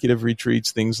 executive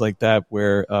retreats, things like that,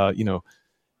 where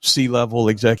C-level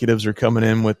executives are coming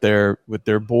in with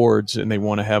their boards and they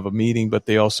want to have a meeting, but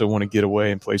they also want to get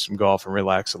away and play some golf and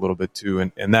relax a little bit too.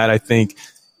 And that, I think,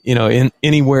 you know, in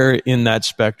anywhere in that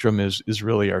spectrum is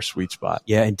really our sweet spot.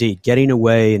 Yeah, indeed. Getting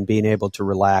away and being able to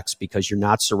relax because you're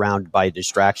not surrounded by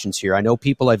distractions here. I know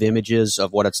people have images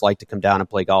of what it's like to come down and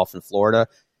play golf in Florida,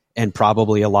 and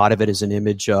probably a lot of it is an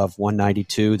image of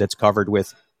 192 that's covered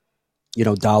with, you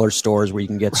know, dollar stores where you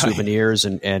can get souvenirs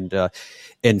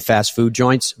and fast food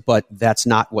joints, but that's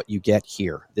not what you get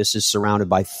here. This is surrounded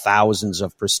by thousands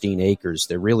of pristine acres.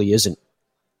 There really isn't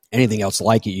anything else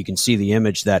like it. You can see the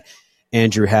image that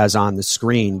Andrew has on the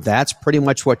screen. That's pretty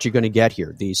much what you're going to get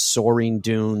here. These soaring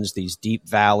dunes, these deep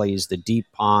valleys, the deep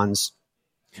ponds,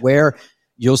 where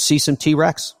you'll see some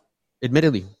T-Rex.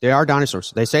 Admittedly, they are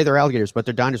dinosaurs. They say they're alligators, but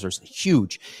they're dinosaurs.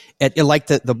 Huge. Like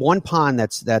the one pond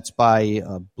that's by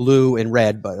blue and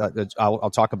red, but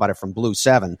I'll talk about it from blue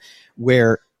 7,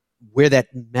 where that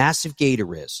massive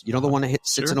gator is. You know, the one that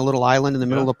sits in a little island in the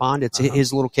middle of the pond. It's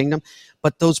his little kingdom.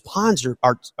 But those ponds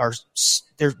are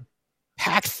they're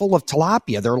packed full of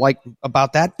tilapia. They're like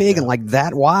about that big and like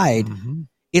that wide. Mm-hmm.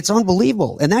 It's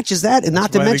unbelievable. And not just that, and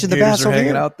not to mention the bass over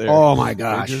here. Out there. Oh my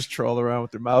gosh. They just troll around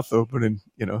with their mouth open and,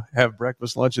 you know, have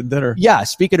breakfast, lunch, and dinner. Yeah.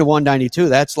 Speaking of 192,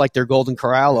 that's like their golden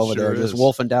corral over there, just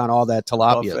wolfing down all that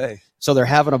tilapia. Buffet. So they're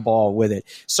having a ball with it.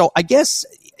 So I guess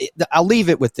I'll leave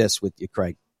it with this with you,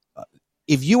 Craig.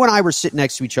 If you and I were sitting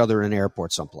next to each other in an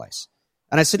airport someplace,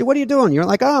 and I said, "What are you doing?" You're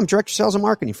like, "Oh, I'm director of sales and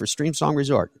marketing for Streamsong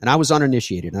Resort." And I was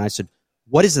uninitiated. And I said,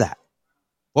 "What is that?"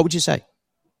 What would you say?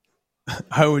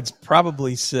 I would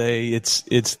probably say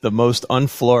it's the most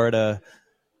un-Florida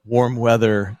warm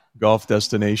weather golf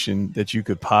destination that you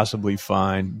could possibly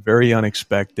find. Very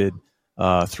unexpected.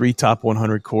 3 top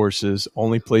 100 courses.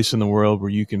 Only place in the world where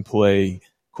you can play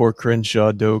Cork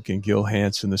Crenshaw, Doak, and Gil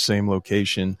Hanse in the same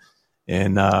location,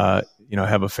 and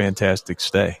have a fantastic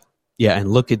stay. Yeah,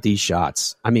 and look at these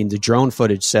shots. I mean, the drone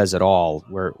footage says it all.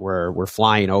 We're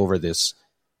flying over this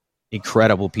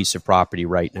incredible piece of property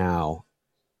right now.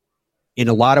 In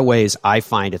a lot of ways, I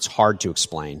find it's hard to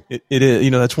explain. It is.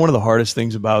 You know, that's one of the hardest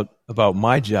things about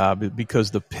my job,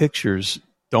 because the pictures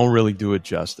don't really do it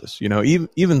justice. You know,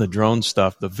 even the drone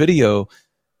stuff, the video,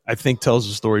 I think, tells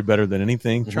the story better than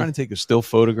anything. Mm-hmm. Trying to take a still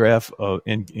photograph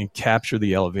and capture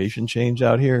the elevation change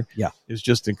out here is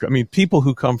just incredible. I mean, people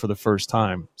who come for the first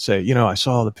time say, you know, I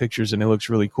saw all the pictures and it looks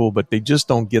really cool, but they just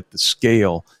don't get the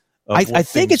scale. I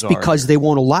think it's because they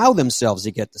won't allow themselves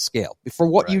to get the scale. For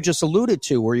what you just alluded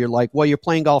to, where you're like, well, you're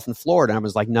playing golf in Florida. And I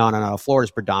was like, no.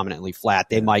 Florida's predominantly flat.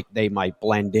 They might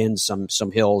blend in some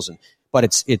hills, but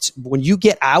it's when you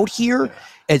get out here,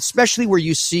 especially where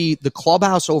you see the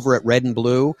clubhouse over at Red and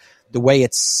Blue, the way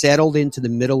it's settled into the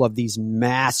middle of these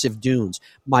massive dunes.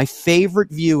 My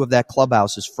favorite view of that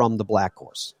clubhouse is from the Black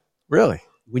Course. Really?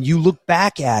 When you look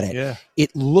back at it,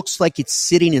 it looks like it's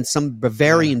sitting in some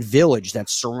Bavarian village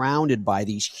that's surrounded by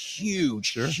these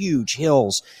huge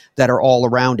hills that are all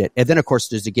around it. And then, of course,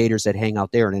 there's the gators that hang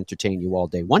out there and entertain you all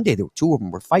day. One day, 2 of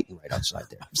them were fighting right outside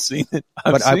there. I've seen it.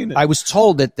 I was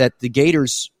told that the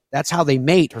gators That's how they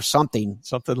mate or something.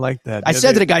 Something like that. I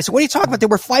said to the guy, so what are you talking about? They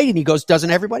were fighting. He goes, doesn't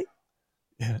everybody?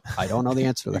 Yeah. I don't know the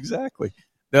answer to that. Exactly.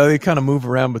 No, they kind of move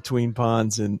around between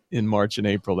ponds in March and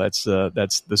April. That's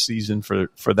the season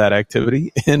for that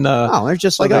activity. And they're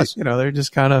just like us. You know, they're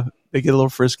just kind of, they get a little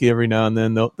frisky every now and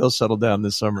then. They'll settle down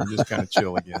this summer and just kind of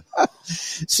chill again.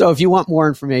 So if you want more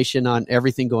information on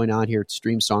everything going on here at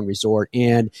Streamsong Resort,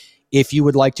 and if you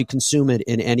would like to consume it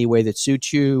in any way that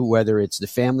suits you, whether it's the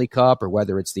Family Cup or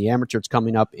whether it's the Amateur, it's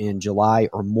coming up in July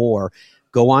or more,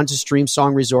 go on to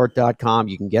streamsongresort.com.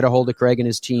 You can get a hold of Craig and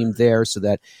his team there so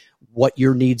that what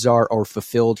your needs are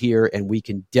fulfilled here, and we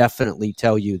can definitely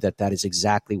tell you that that is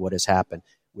exactly what has happened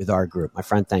with our group. My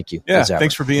friend, thank you. Yeah,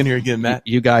 thanks for being here again, Matt.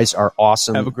 You guys are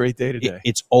awesome. Have a great day today.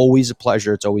 It's always a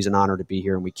pleasure. It's always an honor to be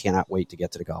here, and we cannot wait to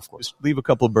get to the golf course. Just leave a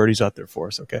couple of birdies out there for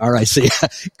us, okay? All right, see ya.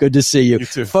 Good to see you. You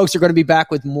too. Folks are going to be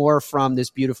back with more from this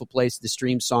beautiful place, the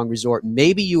Streamsong Resort.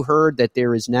 Maybe you heard that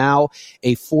there is now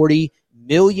a $40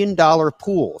 million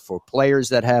pool for players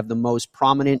that have the most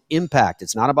prominent impact.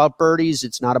 It's not about birdies.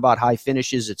 It's not about high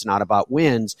finishes. It's not about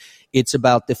wins. It's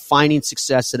about defining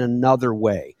success in another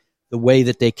way, the way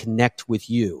that they connect with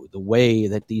you, the way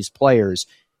that these players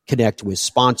connect with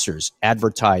sponsors,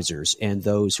 advertisers, and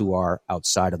those who are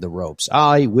outside of the ropes.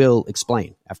 I will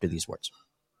explain after these words.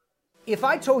 If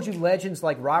I told you legends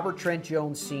like Robert Trent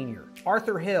Jones Sr.,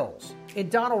 Arthur Hills,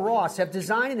 and Donald Ross have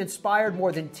designed and inspired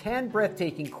more than 10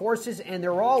 breathtaking courses, and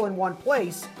they're all in one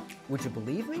place, would you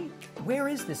believe me? Where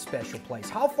is this special place?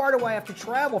 How far do I have to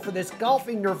travel for this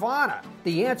golfing nirvana?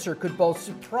 The answer could both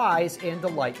surprise and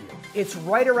delight you. It's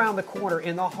right around the corner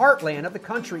in the heartland of the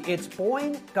country. It's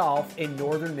Boyne Golf in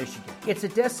northern Michigan. It's a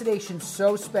destination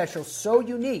so special, so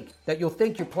unique, that you'll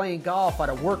think you're playing golf at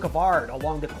a work of art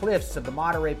along the cliffs of the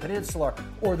Monterey Peninsula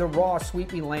or the raw,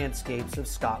 sweeping landscapes of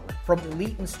Scotland. From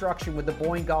elite instruction with the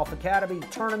Boyne Golf Academy,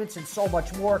 tournaments, and so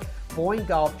much more, Boyne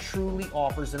Golf truly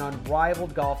offers an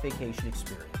unrivaled golf vacation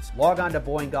experience. Log on to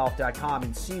BoyneGolf.com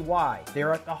and see why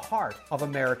they're at the heart of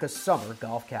America's summer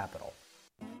golf capital.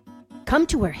 Come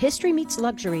to where history meets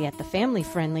luxury at the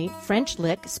family-friendly French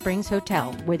Lick Springs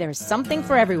Hotel, where there's something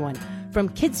for everyone, from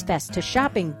Kids Fest to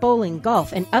shopping, bowling,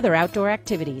 golf, and other outdoor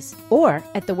activities. Or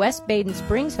at the West Baden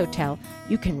Springs Hotel,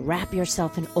 you can wrap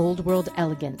yourself in old-world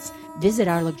elegance. Visit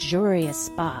our luxurious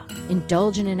spa,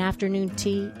 indulge in an afternoon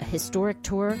tea, a historic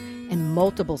tour, and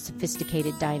multiple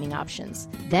sophisticated dining options.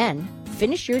 Then,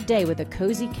 finish your day with a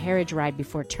cozy carriage ride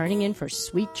before turning in for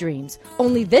sweet dreams.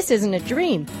 Only this isn't a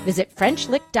dream. Visit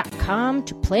FrenchLick.com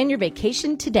to plan your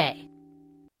vacation today.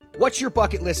 What's your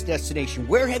bucket list destination?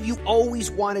 Where have you always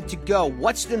wanted to go?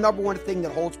 What's the number one thing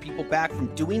that holds people back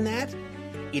from doing that?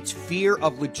 It's fear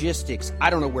of logistics. I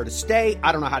don't know where to stay.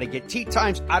 I don't know how to get tee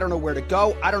times. I don't know where to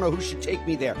go. I don't know who should take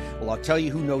me there. Well, I'll tell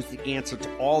you who knows the answer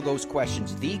to all those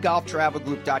questions.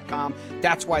 TheGolfTravelGroup.com.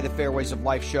 That's why the Fairways of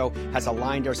Life show has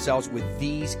aligned ourselves with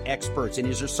these experts. And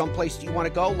is there some place you want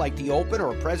to go, like the Open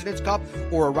or a President's Cup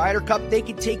or a Ryder Cup? They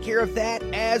can take care of that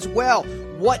as well.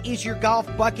 What is your golf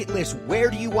bucket list? Where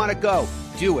do you want to go?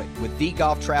 Do it with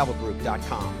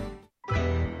TheGolfTravelGroup.com.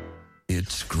 It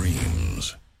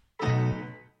screams.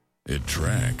 It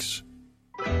tracks.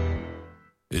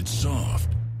 It's soft.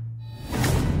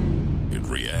 It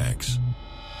reacts.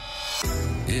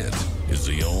 It is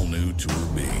the all-new Tour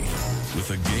B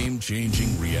with a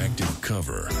game-changing reactive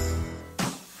cover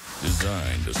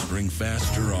designed to spring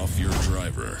faster off your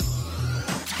driver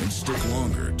and stick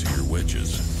longer to your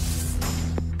wedges.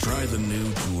 Try the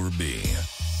new Tour B,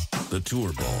 the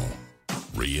Tour Ball,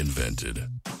 reinvented.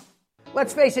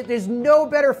 Let's face it, there's no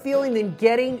better feeling than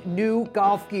getting new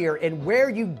golf gear, and where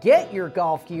you get your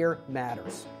golf gear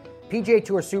matters. PGA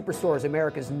Tour Superstore is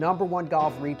America's #1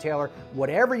 golf retailer.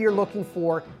 Whatever you're looking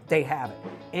for, they have it.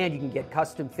 And you can get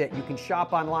custom fit. You can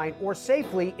shop online or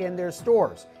safely in their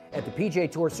stores. At the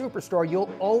PGA Tour Superstore, you'll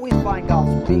always find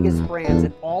golf's biggest brands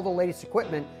and all the latest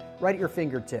equipment right at your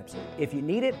fingertips. If you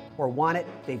need it or want it,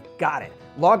 they've got it.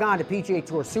 Log on to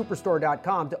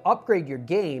PGATourSuperstore.com to upgrade your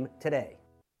game today.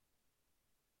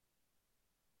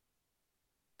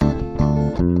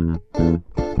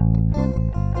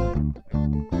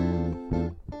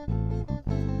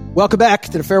 Welcome back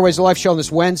to the Fairways of Life show on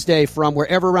this Wednesday from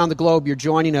wherever around the globe you're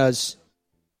joining us.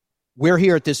 We're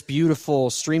here at this beautiful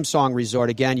Streamsong Resort.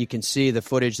 Again, you can see the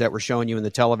footage that we're showing you in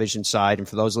the television side. And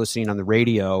for those listening on the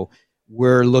radio,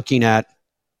 we're looking at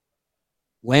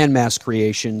landmass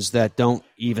creations that don't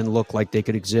even look like they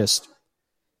could exist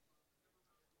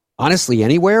honestly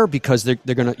anywhere, because you're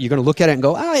gonna look at it and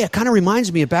go, oh, yeah, it kind of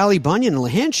reminds me of Ballybunion and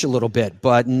Lahinch a little bit,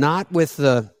 but not with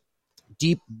the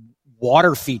deep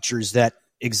water features that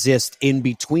exist in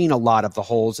between a lot of the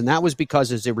holes. And that was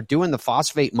because as they were doing the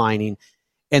phosphate mining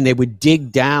and they would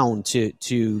dig down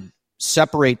to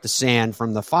separate the sand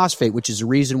from the phosphate, which is the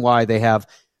reason why they have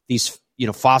these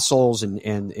fossils and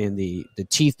the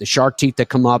teeth, the shark teeth that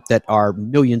come up that are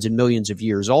millions and millions of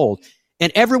years old.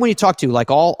 And everyone you talk to,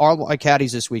 like all my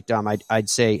caddies this week, Dom, I'd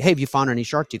say, hey, have you found any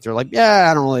shark teeth? They're like, yeah,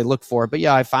 I don't really look for it, but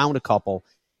yeah, I found a couple.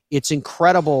 It's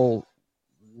incredible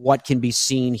what can be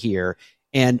seen here.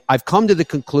 And I've come to the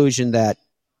conclusion that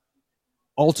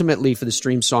ultimately for the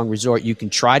Streamsong Resort, you can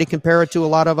try to compare it to a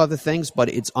lot of other things, but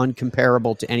it's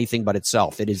uncomparable to anything but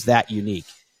itself. It is that unique.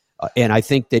 And I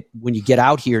think that when you get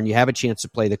out here and you have a chance to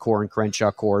play the Core and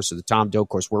Crenshaw course or the Tom Doak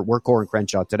course, we're Core and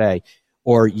Crenshaw today,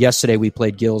 or yesterday we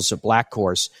played Gil's Black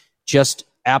course, just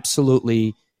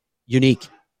absolutely unique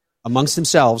amongst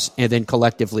themselves and then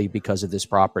collectively because of this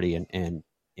property and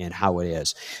how it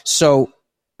is. So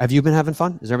have you been having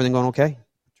fun? Is everything going okay?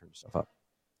 Turn yourself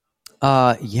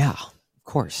up. Yeah, of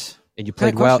course. And you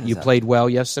played well. You played well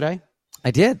yesterday?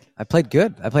 I did. I played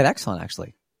good. I played excellent,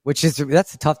 actually.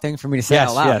 That's a tough thing for me to say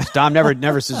out loud. Yes, Dom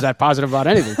never says that positive about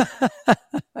anything.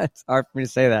 It's hard for me to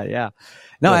say that, yeah.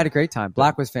 No, I had a great time.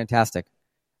 Black was fantastic.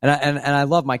 And I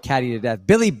love my caddy to death.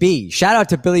 Billy B. Shout out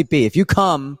to Billy B. If you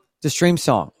come to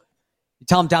Streamsong, you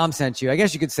tell him Dom sent you. I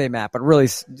guess you could say Matt, but really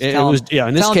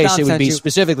in this case it would be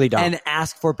specifically Dom. And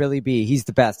ask for Billy B. He's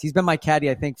the best. He's been my caddy,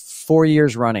 I think, 4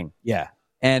 years running. Yeah.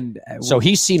 And so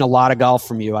he's seen a lot of golf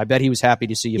from you. I bet he was happy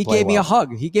to see you play. He gave me a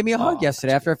hug. He gave me a hug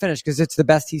yesterday after I finished because it's the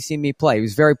best he's seen me play. He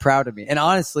was very proud of me. And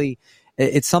honestly,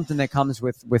 it's something that comes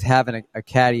with having a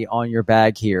caddy on your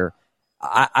bag here.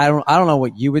 I don't know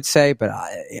what you would say, but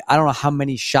I don't know how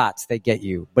many shots they get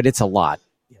you, but it's a lot.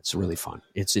 Yeah, it's really fun.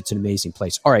 It's an amazing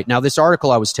place. All right, now this article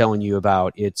I was telling you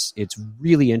about, it's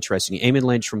really interesting. Eamon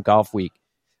Lynch from Golf Week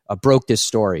broke this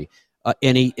story.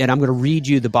 And I'm going to read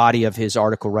you the body of his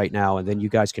article right now, and then you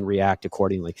guys can react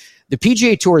accordingly. The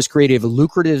PGA Tour has created a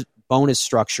lucrative bonus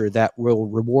structure that will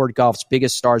reward golf's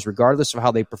biggest stars regardless of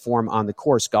how they perform on the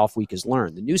course, Golf Week has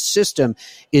learned. The new system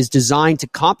is designed to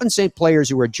compensate players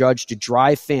who are judged to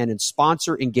drive fan and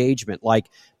sponsor engagement like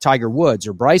Tiger Woods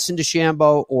or Bryson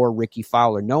DeChambeau or Ricky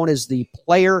Fowler, known as the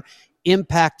Player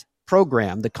Impact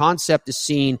Program. The concept is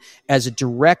seen as a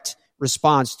direct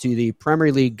response to the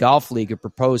Premier League Golf League, a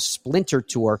proposed splinter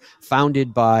tour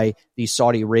founded by the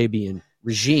Saudi Arabian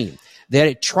regime. That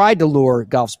it tried to lure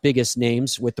golf's biggest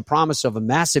names with the promise of a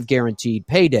massive guaranteed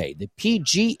payday. The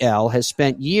PGL has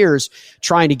spent years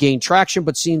trying to gain traction,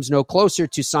 but seems no closer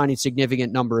to signing a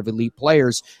significant number of elite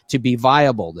players to be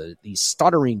viable. The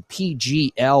stuttering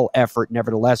PGL effort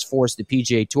nevertheless forced the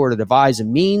PGA Tour to devise a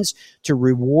means to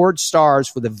reward stars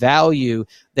for the value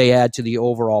they add to the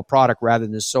overall product rather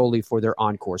than solely for their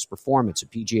on-course performance. A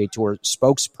PGA Tour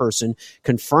spokesperson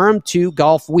confirmed to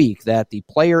Golf Week that the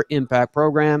Player Impact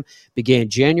Program began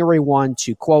January 1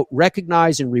 to, quote,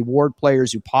 recognize and reward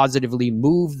players who positively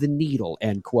move the needle,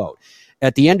 end quote.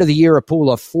 At the end of the year, a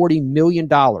pool of $40 million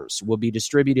will be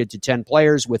distributed to 10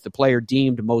 players, with the player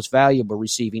deemed most valuable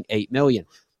receiving $8 million.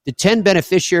 The 10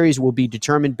 beneficiaries will be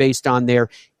determined based on their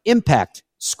impact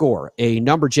score, a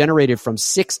number generated from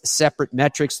 6 separate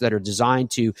metrics that are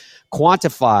designed to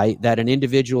quantify that an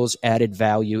individual's added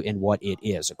value and what it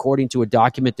is. According to a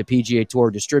document the PGA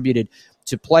Tour distributed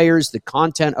to players, the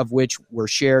content of which were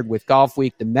shared with Golf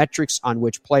Week, the metrics on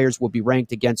which players will be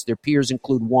ranked against their peers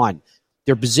include 1,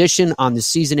 their position on the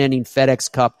season-ending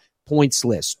FedEx Cup points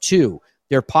list, 2,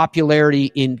 their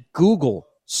popularity in Google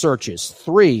searches,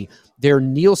 3, their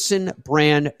Nielsen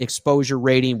brand exposure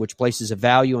rating, which places a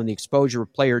value on the exposure a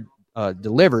player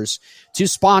delivers to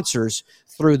sponsors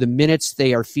through the minutes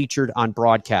they are featured on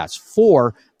broadcasts.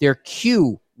 4, their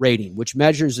Q rating, which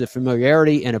measures the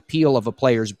familiarity and appeal of a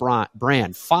player's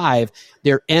brand. 5,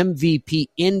 their MVP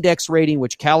index rating,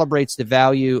 which calibrates the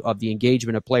value of the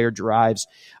engagement a player derives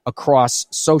across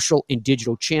social and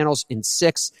digital channels. And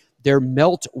 6, their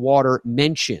meltwater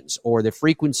mentions, or the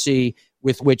frequency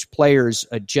with which players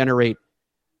generate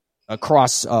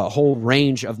across a whole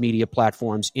range of media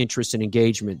platforms, interest, and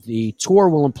engagement. The tour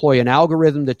will employ an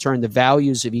algorithm to turn the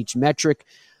values of each metric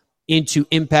into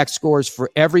impact scores for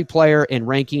every player, and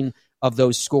ranking of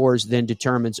those scores then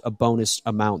determines a bonus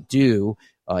amount due.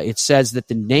 It says that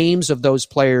the names of those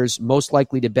players most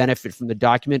likely to benefit from the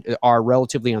document are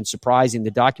relatively unsurprising.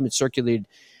 The document circulated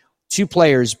 2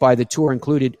 players by the tour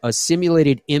included a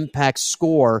simulated impact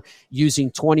score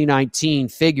using 2019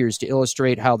 figures to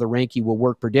illustrate how the ranking will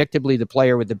work predictably. The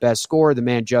player with the best score, the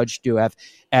man judged to have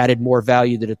added more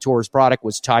value to the tour's product,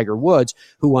 was Tiger Woods,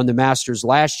 who won the Masters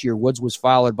last year. Woods was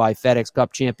followed by FedEx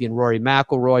Cup champion Rory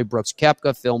McIlroy, Brooks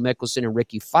Koepka, Phil Mickelson, and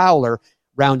Ricky Fowler,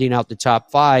 rounding out the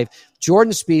top 5.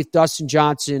 Jordan Spieth, Dustin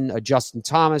Johnson, Justin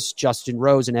Thomas, Justin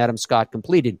Rose, and Adam Scott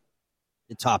completed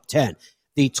the top 10.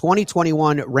 The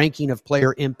 2021 ranking of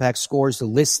player impact scores, the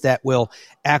list that will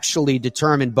actually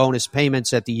determine bonus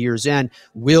payments at the year's end,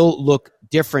 will look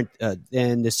different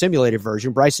than the simulated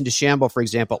version. Bryson DeChambeau, for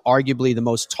example, arguably the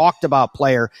most talked about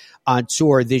player on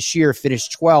tour this year,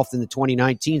 finished 12th in the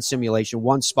 2019 simulation,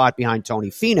 one spot behind Tony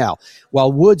Finau.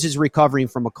 While Woods is recovering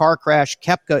from a car crash,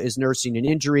 Koepka is nursing an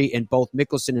injury, and both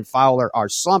Mickelson and Fowler are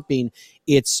slumping.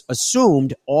 It's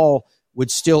assumed all would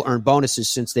still earn bonuses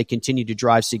since they continue to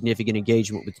drive significant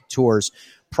engagement with the tour's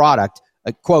product.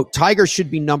 Quote, Tiger should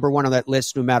be number one on that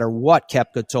list no matter what,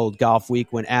 Koepka told Golf Week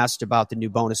when asked about the new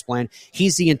bonus plan.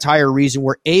 He's the entire reason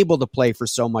we're able to play for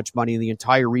so much money, and the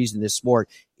entire reason this sport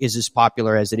is as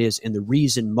popular as it is, and the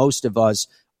reason most of us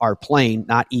are playing,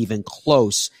 not even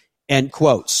close. End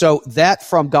quote. So that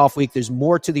from Golf Week. There's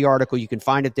more to the article. You can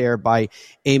find it there by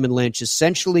Eamon Lynch.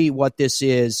 Essentially what this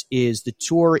is the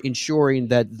tour ensuring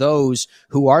that those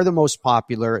who are the most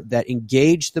popular, that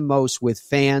engage the most with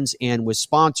fans and with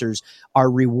sponsors,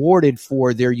 are rewarded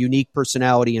for their unique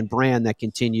personality and brand that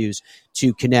continues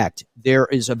to connect. There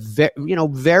is a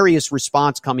various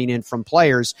response coming in from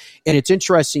players. And it's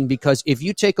interesting because if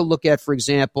you take a look at, for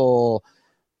example,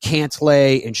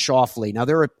 Cantlay and Schauffele. Now,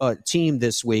 they're a team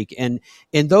this week, and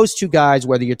those two guys,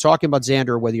 whether you're talking about Xander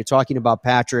or whether you're talking about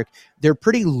Patrick, they're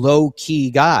pretty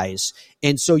low-key guys,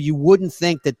 and so you wouldn't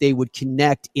think that they would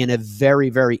connect in a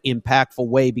very, very impactful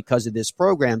way because of this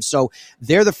program. So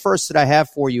they're the first that I have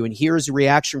for you, and here's a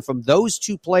reaction from those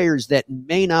two players that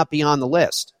may not be on the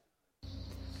list.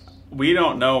 We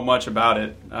don't know much about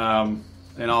it,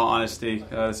 in all honesty.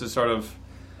 This is sort of...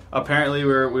 Apparently,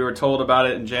 we were told about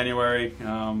it in January.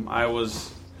 I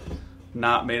was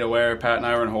not made aware. Pat and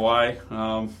I were in Hawaii.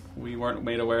 We weren't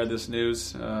made aware of this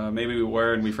news. Maybe we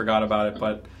were and we forgot about it,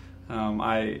 but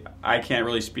I can't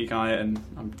really speak on it. And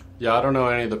I don't know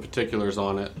any of the particulars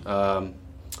on it.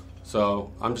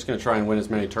 So I'm just going to try and win as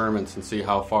many tournaments and see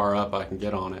how far up I can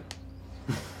get on it.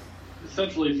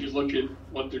 Essentially, if you look at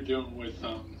what they're doing with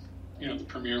the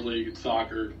Premier League in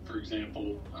soccer, for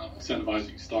example,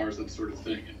 incentivizing stars, that sort of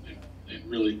thing, and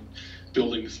really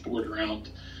building the sport around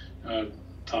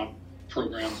top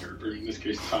programs, or in this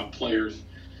case, top players.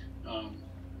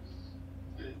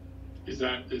 Is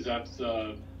that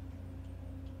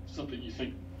something you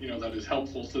think that is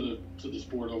helpful to the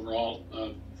sport overall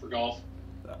for golf?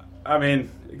 I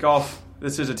mean, golf.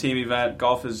 This is a team event.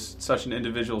 Golf is such an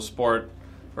individual sport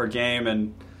or game,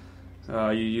 and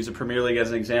you use the Premier League as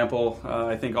an example.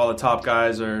 I think all the top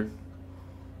guys are,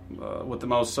 with the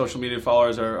most social media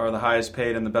followers, are the highest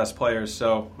paid and the best players.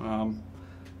 So,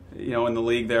 in the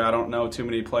league there, I don't know too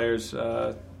many players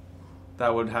that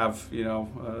would have,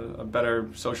 a better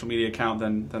social media account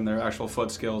than their actual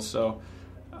foot skills. So,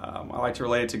 I like to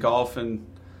relate it to golf, and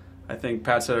I think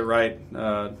Pat said it right.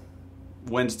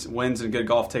 Wins and good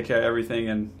golf take care of everything,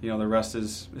 and the rest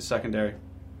is secondary.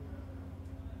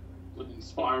 Would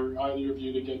inspire either of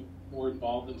you to get more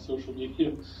involved in social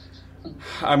media?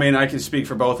 I mean, I can speak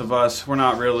for both of us. We're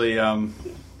not really,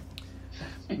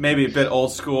 maybe a bit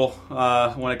old school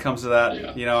when it comes to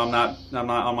that. Yeah. I'm not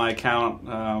on my account.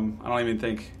 I don't even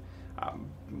think,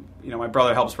 my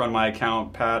brother helps run my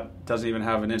account. Pat doesn't even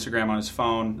have an Instagram on his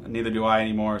phone. Neither do I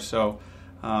anymore. So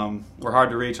we're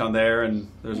hard to reach on there, and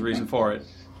there's a reason for it.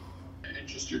 And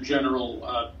just your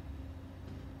general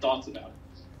thoughts about it.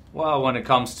 Well, when it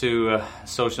comes to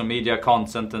social media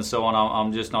content and so on,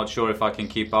 I'm just not sure if I can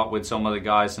keep up with some of the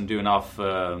guys and do enough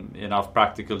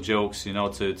practical jokes,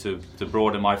 to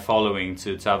broaden my following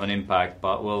to have an impact.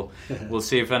 But we'll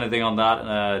see if anything on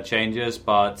that changes.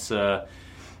 But I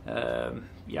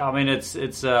mean,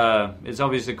 it's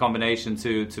obviously a combination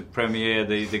to premiere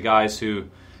the guys who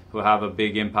have a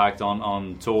big impact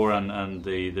on tour and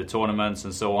the tournaments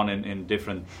and so on in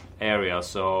different areas.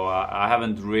 So I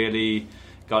haven't really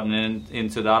gotten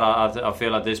into that. I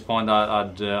feel at this point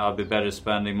I'd be better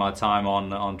spending my time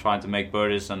on trying to make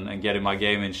birdies and getting my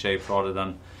game in shape rather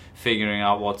than figuring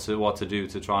out what to do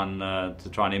to try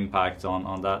and impact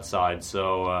on that side.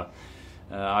 So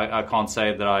I can't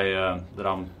say that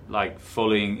I'm like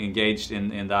fully engaged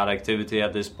in that activity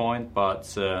at this point,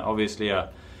 but obviously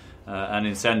an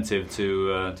incentive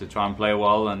to try and play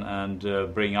well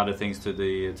and bring other things to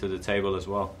the table as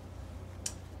well.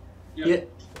 Yeah.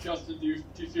 Justin, do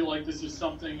you feel like this is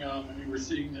something? We're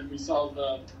seeing that we saw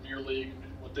the Premier League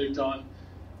and what they've done,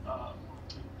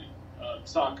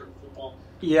 soccer, football.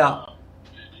 Yeah.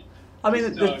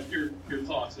 Your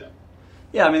thoughts, yeah.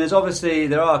 Yeah, I mean,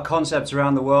 there are concepts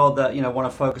around the world that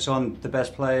want to focus on the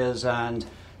best players and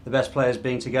the best players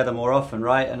being together more often,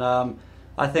 right? And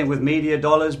I think with media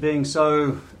dollars being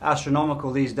so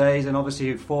astronomical these days, and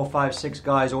obviously 4, 5, 6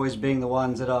 guys always being the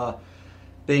ones that are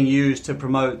being used to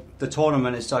promote the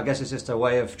tournament. I guess it's just a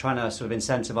way of trying to sort of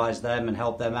incentivize them and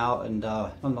help them out. And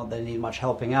not they need much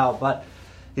helping out, but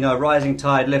a rising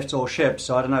tide lifts all ships.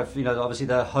 So I don't know if obviously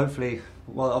the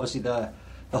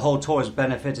whole tour's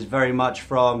benefit is very much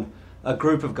from a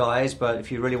group of guys. But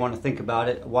if you really want to think about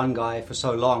it, one guy for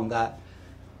so long that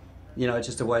it's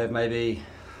just a way of maybe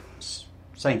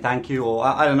saying thank you, or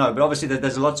I don't know. But obviously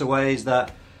there's lots of ways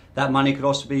that money could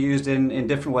also be used in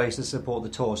different ways to support the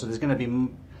tour. So there's going to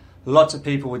be lots of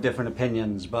people with different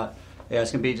opinions. But yeah,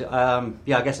 it's going to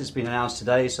be, I guess it's been announced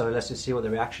today, so let's just see what the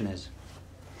reaction is.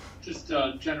 Just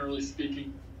generally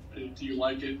speaking, do you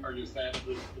like it? Are you a fan of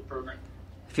the program?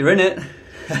 If you're in it.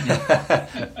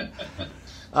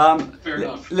 Fair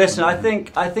enough. Listen, I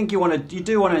think you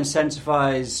do want to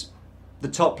incentivize the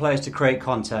top players to create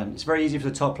content. It's very easy for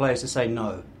the top players to say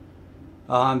no,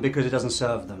 because it doesn't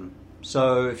serve them.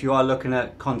 So if you are looking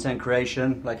at content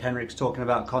creation, like Henrik's talking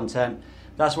about content,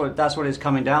 that's what it's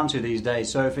coming down to these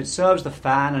days. So if it serves the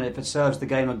fan and if it serves the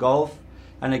game of golf,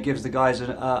 and it gives the guys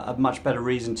a much better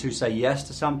reason to say yes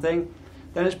to something,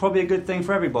 then it's probably a good thing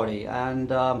for everybody.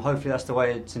 And hopefully that's the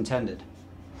way it's intended.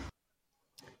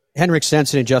 Henrik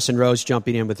Stenson and Justin Rose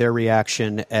jumping in with their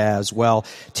reaction as well.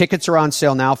 Tickets are on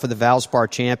sale now for the Valspar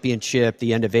Championship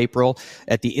the end of April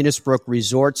at the Innisbrook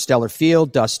Resort, Stellar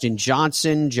Field. Dustin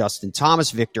Johnson, Justin Thomas,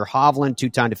 Victor Hovland,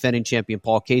 two-time defending champion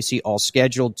Paul Casey, all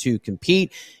scheduled to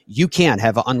compete. You can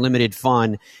have unlimited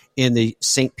fun in the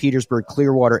St. Petersburg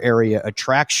Clearwater area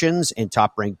attractions and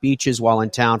top-ranked beaches while in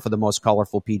town for the most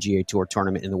colorful PGA Tour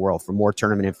tournament in the world. For more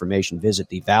tournament information, visit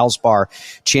the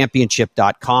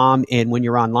ValsparChampionship.com. And when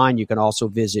you're online, you can also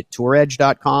visit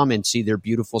TourEdge.com and see their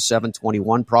beautiful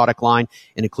 721 product line.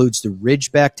 It includes the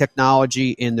Ridgeback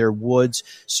technology in their woods,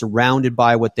 surrounded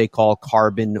by what they call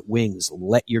carbon wings.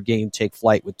 Let your game take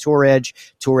flight with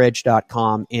TourEdge,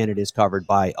 TourEdge.com, and it is covered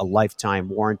by a lifetime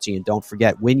warranty. And don't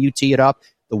forget, when you tee it up,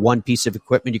 the one piece of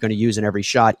equipment you're going to use in every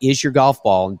shot is your golf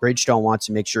ball, and Bridgestone wants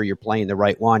to make sure you're playing the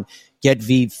right one. Get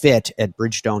VFit at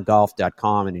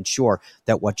BridgestoneGolf.com and ensure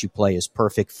that what you play is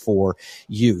perfect for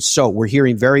you. So we're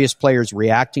hearing various players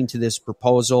reacting to this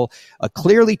proposal.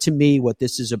 Clearly, to me, what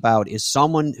this is about is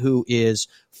someone who is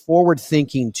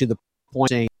forward-thinking to the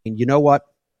point saying, you know what?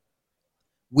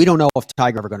 We don't know if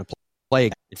Tiger ever going to play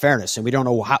again, in fairness, and we don't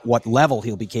know what level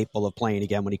he'll be capable of playing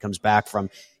again when he comes back from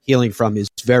healing from his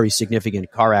very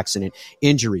significant car accident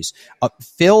injuries.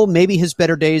 Phil, maybe his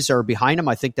better days are behind him.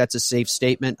 I think that's a safe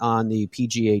statement on the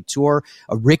PGA Tour.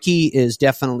 Ricky is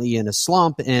definitely in a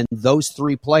slump, and those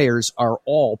three players are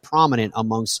all prominent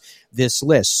amongst this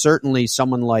list. Certainly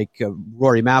someone like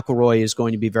Rory McIlroy is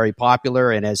going to be very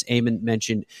popular, and as Eamon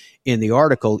mentioned in the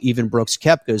article, even Brooks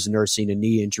Koepka is nursing a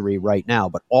knee injury right now.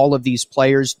 But all of these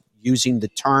players, using the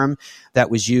term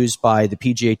that was used by the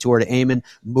PGA Tour to Eamon,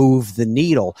 move the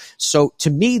needle. So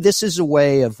to me, this is a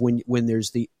way of when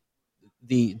there's the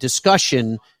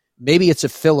discussion, maybe it's a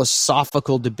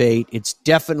philosophical debate. It's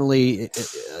definitely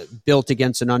built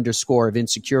against an underscore of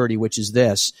insecurity, which is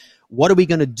this: what are we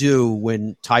going to do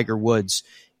when Tiger Woods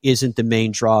isn't the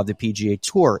main draw of the PGA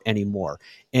Tour anymore?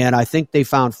 And I think they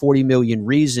found 40 million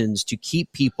reasons to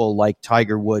keep people like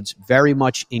Tiger Woods very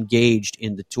much engaged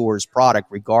in the Tour's product,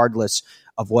 regardless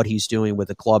of what he's doing with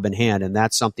a club in hand. And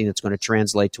that's something that's going to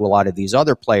translate to a lot of these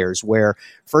other players where,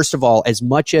 first of all, as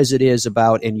much as it is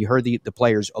about, and you heard the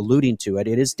players alluding to it,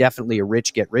 it is definitely a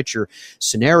rich get richer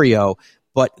scenario.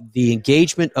 But the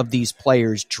engagement of these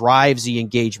players drives the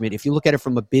engagement. If you look at it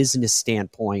from a business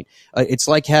standpoint, it's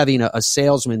like having a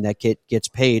salesman that gets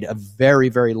paid a very,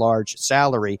 very large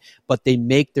salary, but they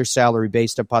make their salary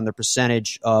based upon the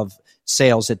percentage of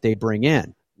sales that they bring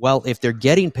in. Well, if they're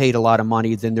getting paid a lot of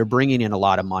money, then they're bringing in a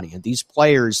lot of money. And these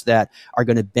players that are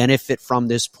going to benefit from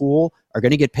this pool are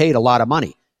going to get paid a lot of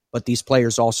money. But these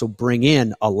players also bring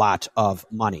in a lot of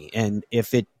money. And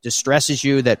if it distresses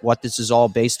you that what this is all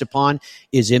based upon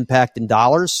is impact in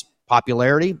dollars,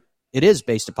 popularity, it is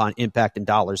based upon impact in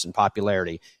dollars and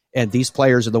popularity. And these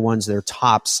players are the ones that are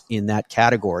tops in that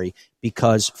category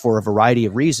because for a variety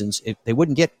of reasons, they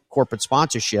wouldn't get corporate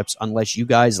sponsorships unless you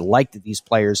guys liked these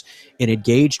players and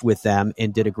engaged with them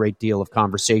and did a great deal of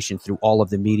conversation through all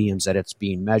of the mediums that it's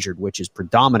being measured, which is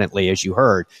predominantly, as you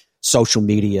heard, social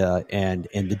media and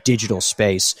the digital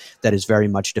space that is very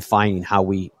much defining how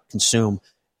we consume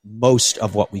most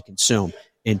of what we consume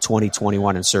in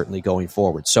 2021 and certainly going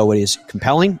forward. So it is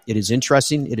compelling. It is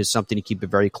interesting. It is something to keep a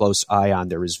very close eye on.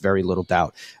 There is very little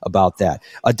doubt about that.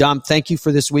 Dom, thank you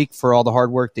for this week, for all the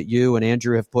hard work that you and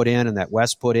Andrew have put in and that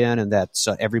Wes put in and that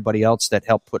everybody else that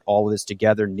helped put all of this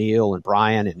together, Neil and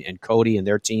Brian and Cody and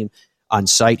their team. on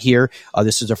site here.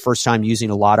 This is the first time using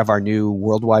a lot of our new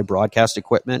worldwide broadcast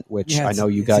equipment, which I know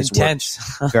you guys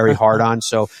worked very hard on.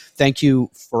 So thank you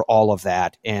for all of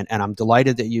that. And I'm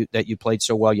delighted that you played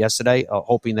so well yesterday,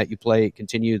 hoping that you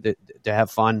continue to have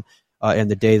fun in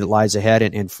the day that lies ahead,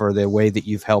 and for the way that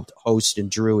you've helped host, and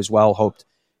Drew as well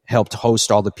helped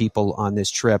host all the people on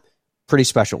this trip. Pretty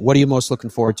special. What are you most looking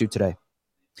forward to today?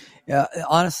 Yeah,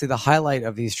 honestly, the highlight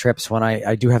of these trips, when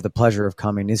I do have the pleasure of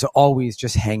coming, is always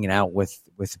just hanging out with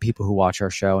the people who watch our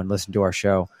show and listen to our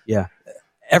show. Yeah.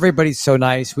 Everybody's so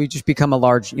nice. We just become a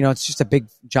large, it's just a big,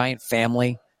 giant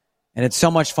family. And it's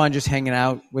so much fun just hanging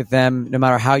out with them. No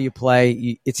matter how you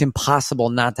play, it's impossible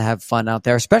not to have fun out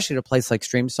there, especially at a place like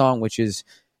Streamsong, which is,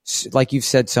 like you've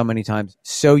said so many times,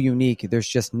 so unique. There's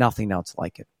just nothing else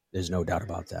like it. There's no doubt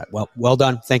about that. Well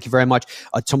done. Thank you very much.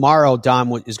 Tomorrow,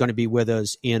 Dom is going to be with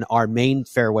us in our main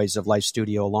Fairways of Life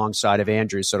studio alongside of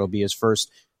Andrew. So it'll be his first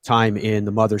time in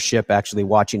the mothership actually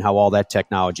watching how all that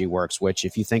technology works, which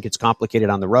if you think it's complicated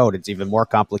on the road, it's even more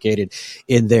complicated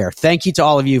in there. Thank you to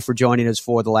all of you for joining us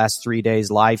for the last 3 days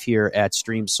live here at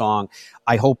Streamsong.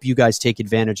 I hope you guys take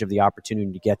advantage of the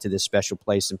opportunity to get to this special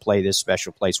place and play this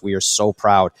special place. We are so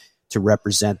proud to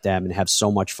represent them and have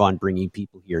so much fun bringing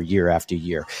people here year after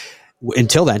year.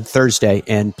 Until then, Thursday,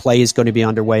 and play is going to be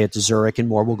underway at the Zurich and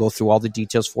more. We'll go through all the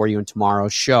details for you in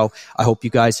tomorrow's show. I hope you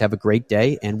guys have a great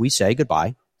day, and we say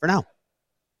goodbye for now.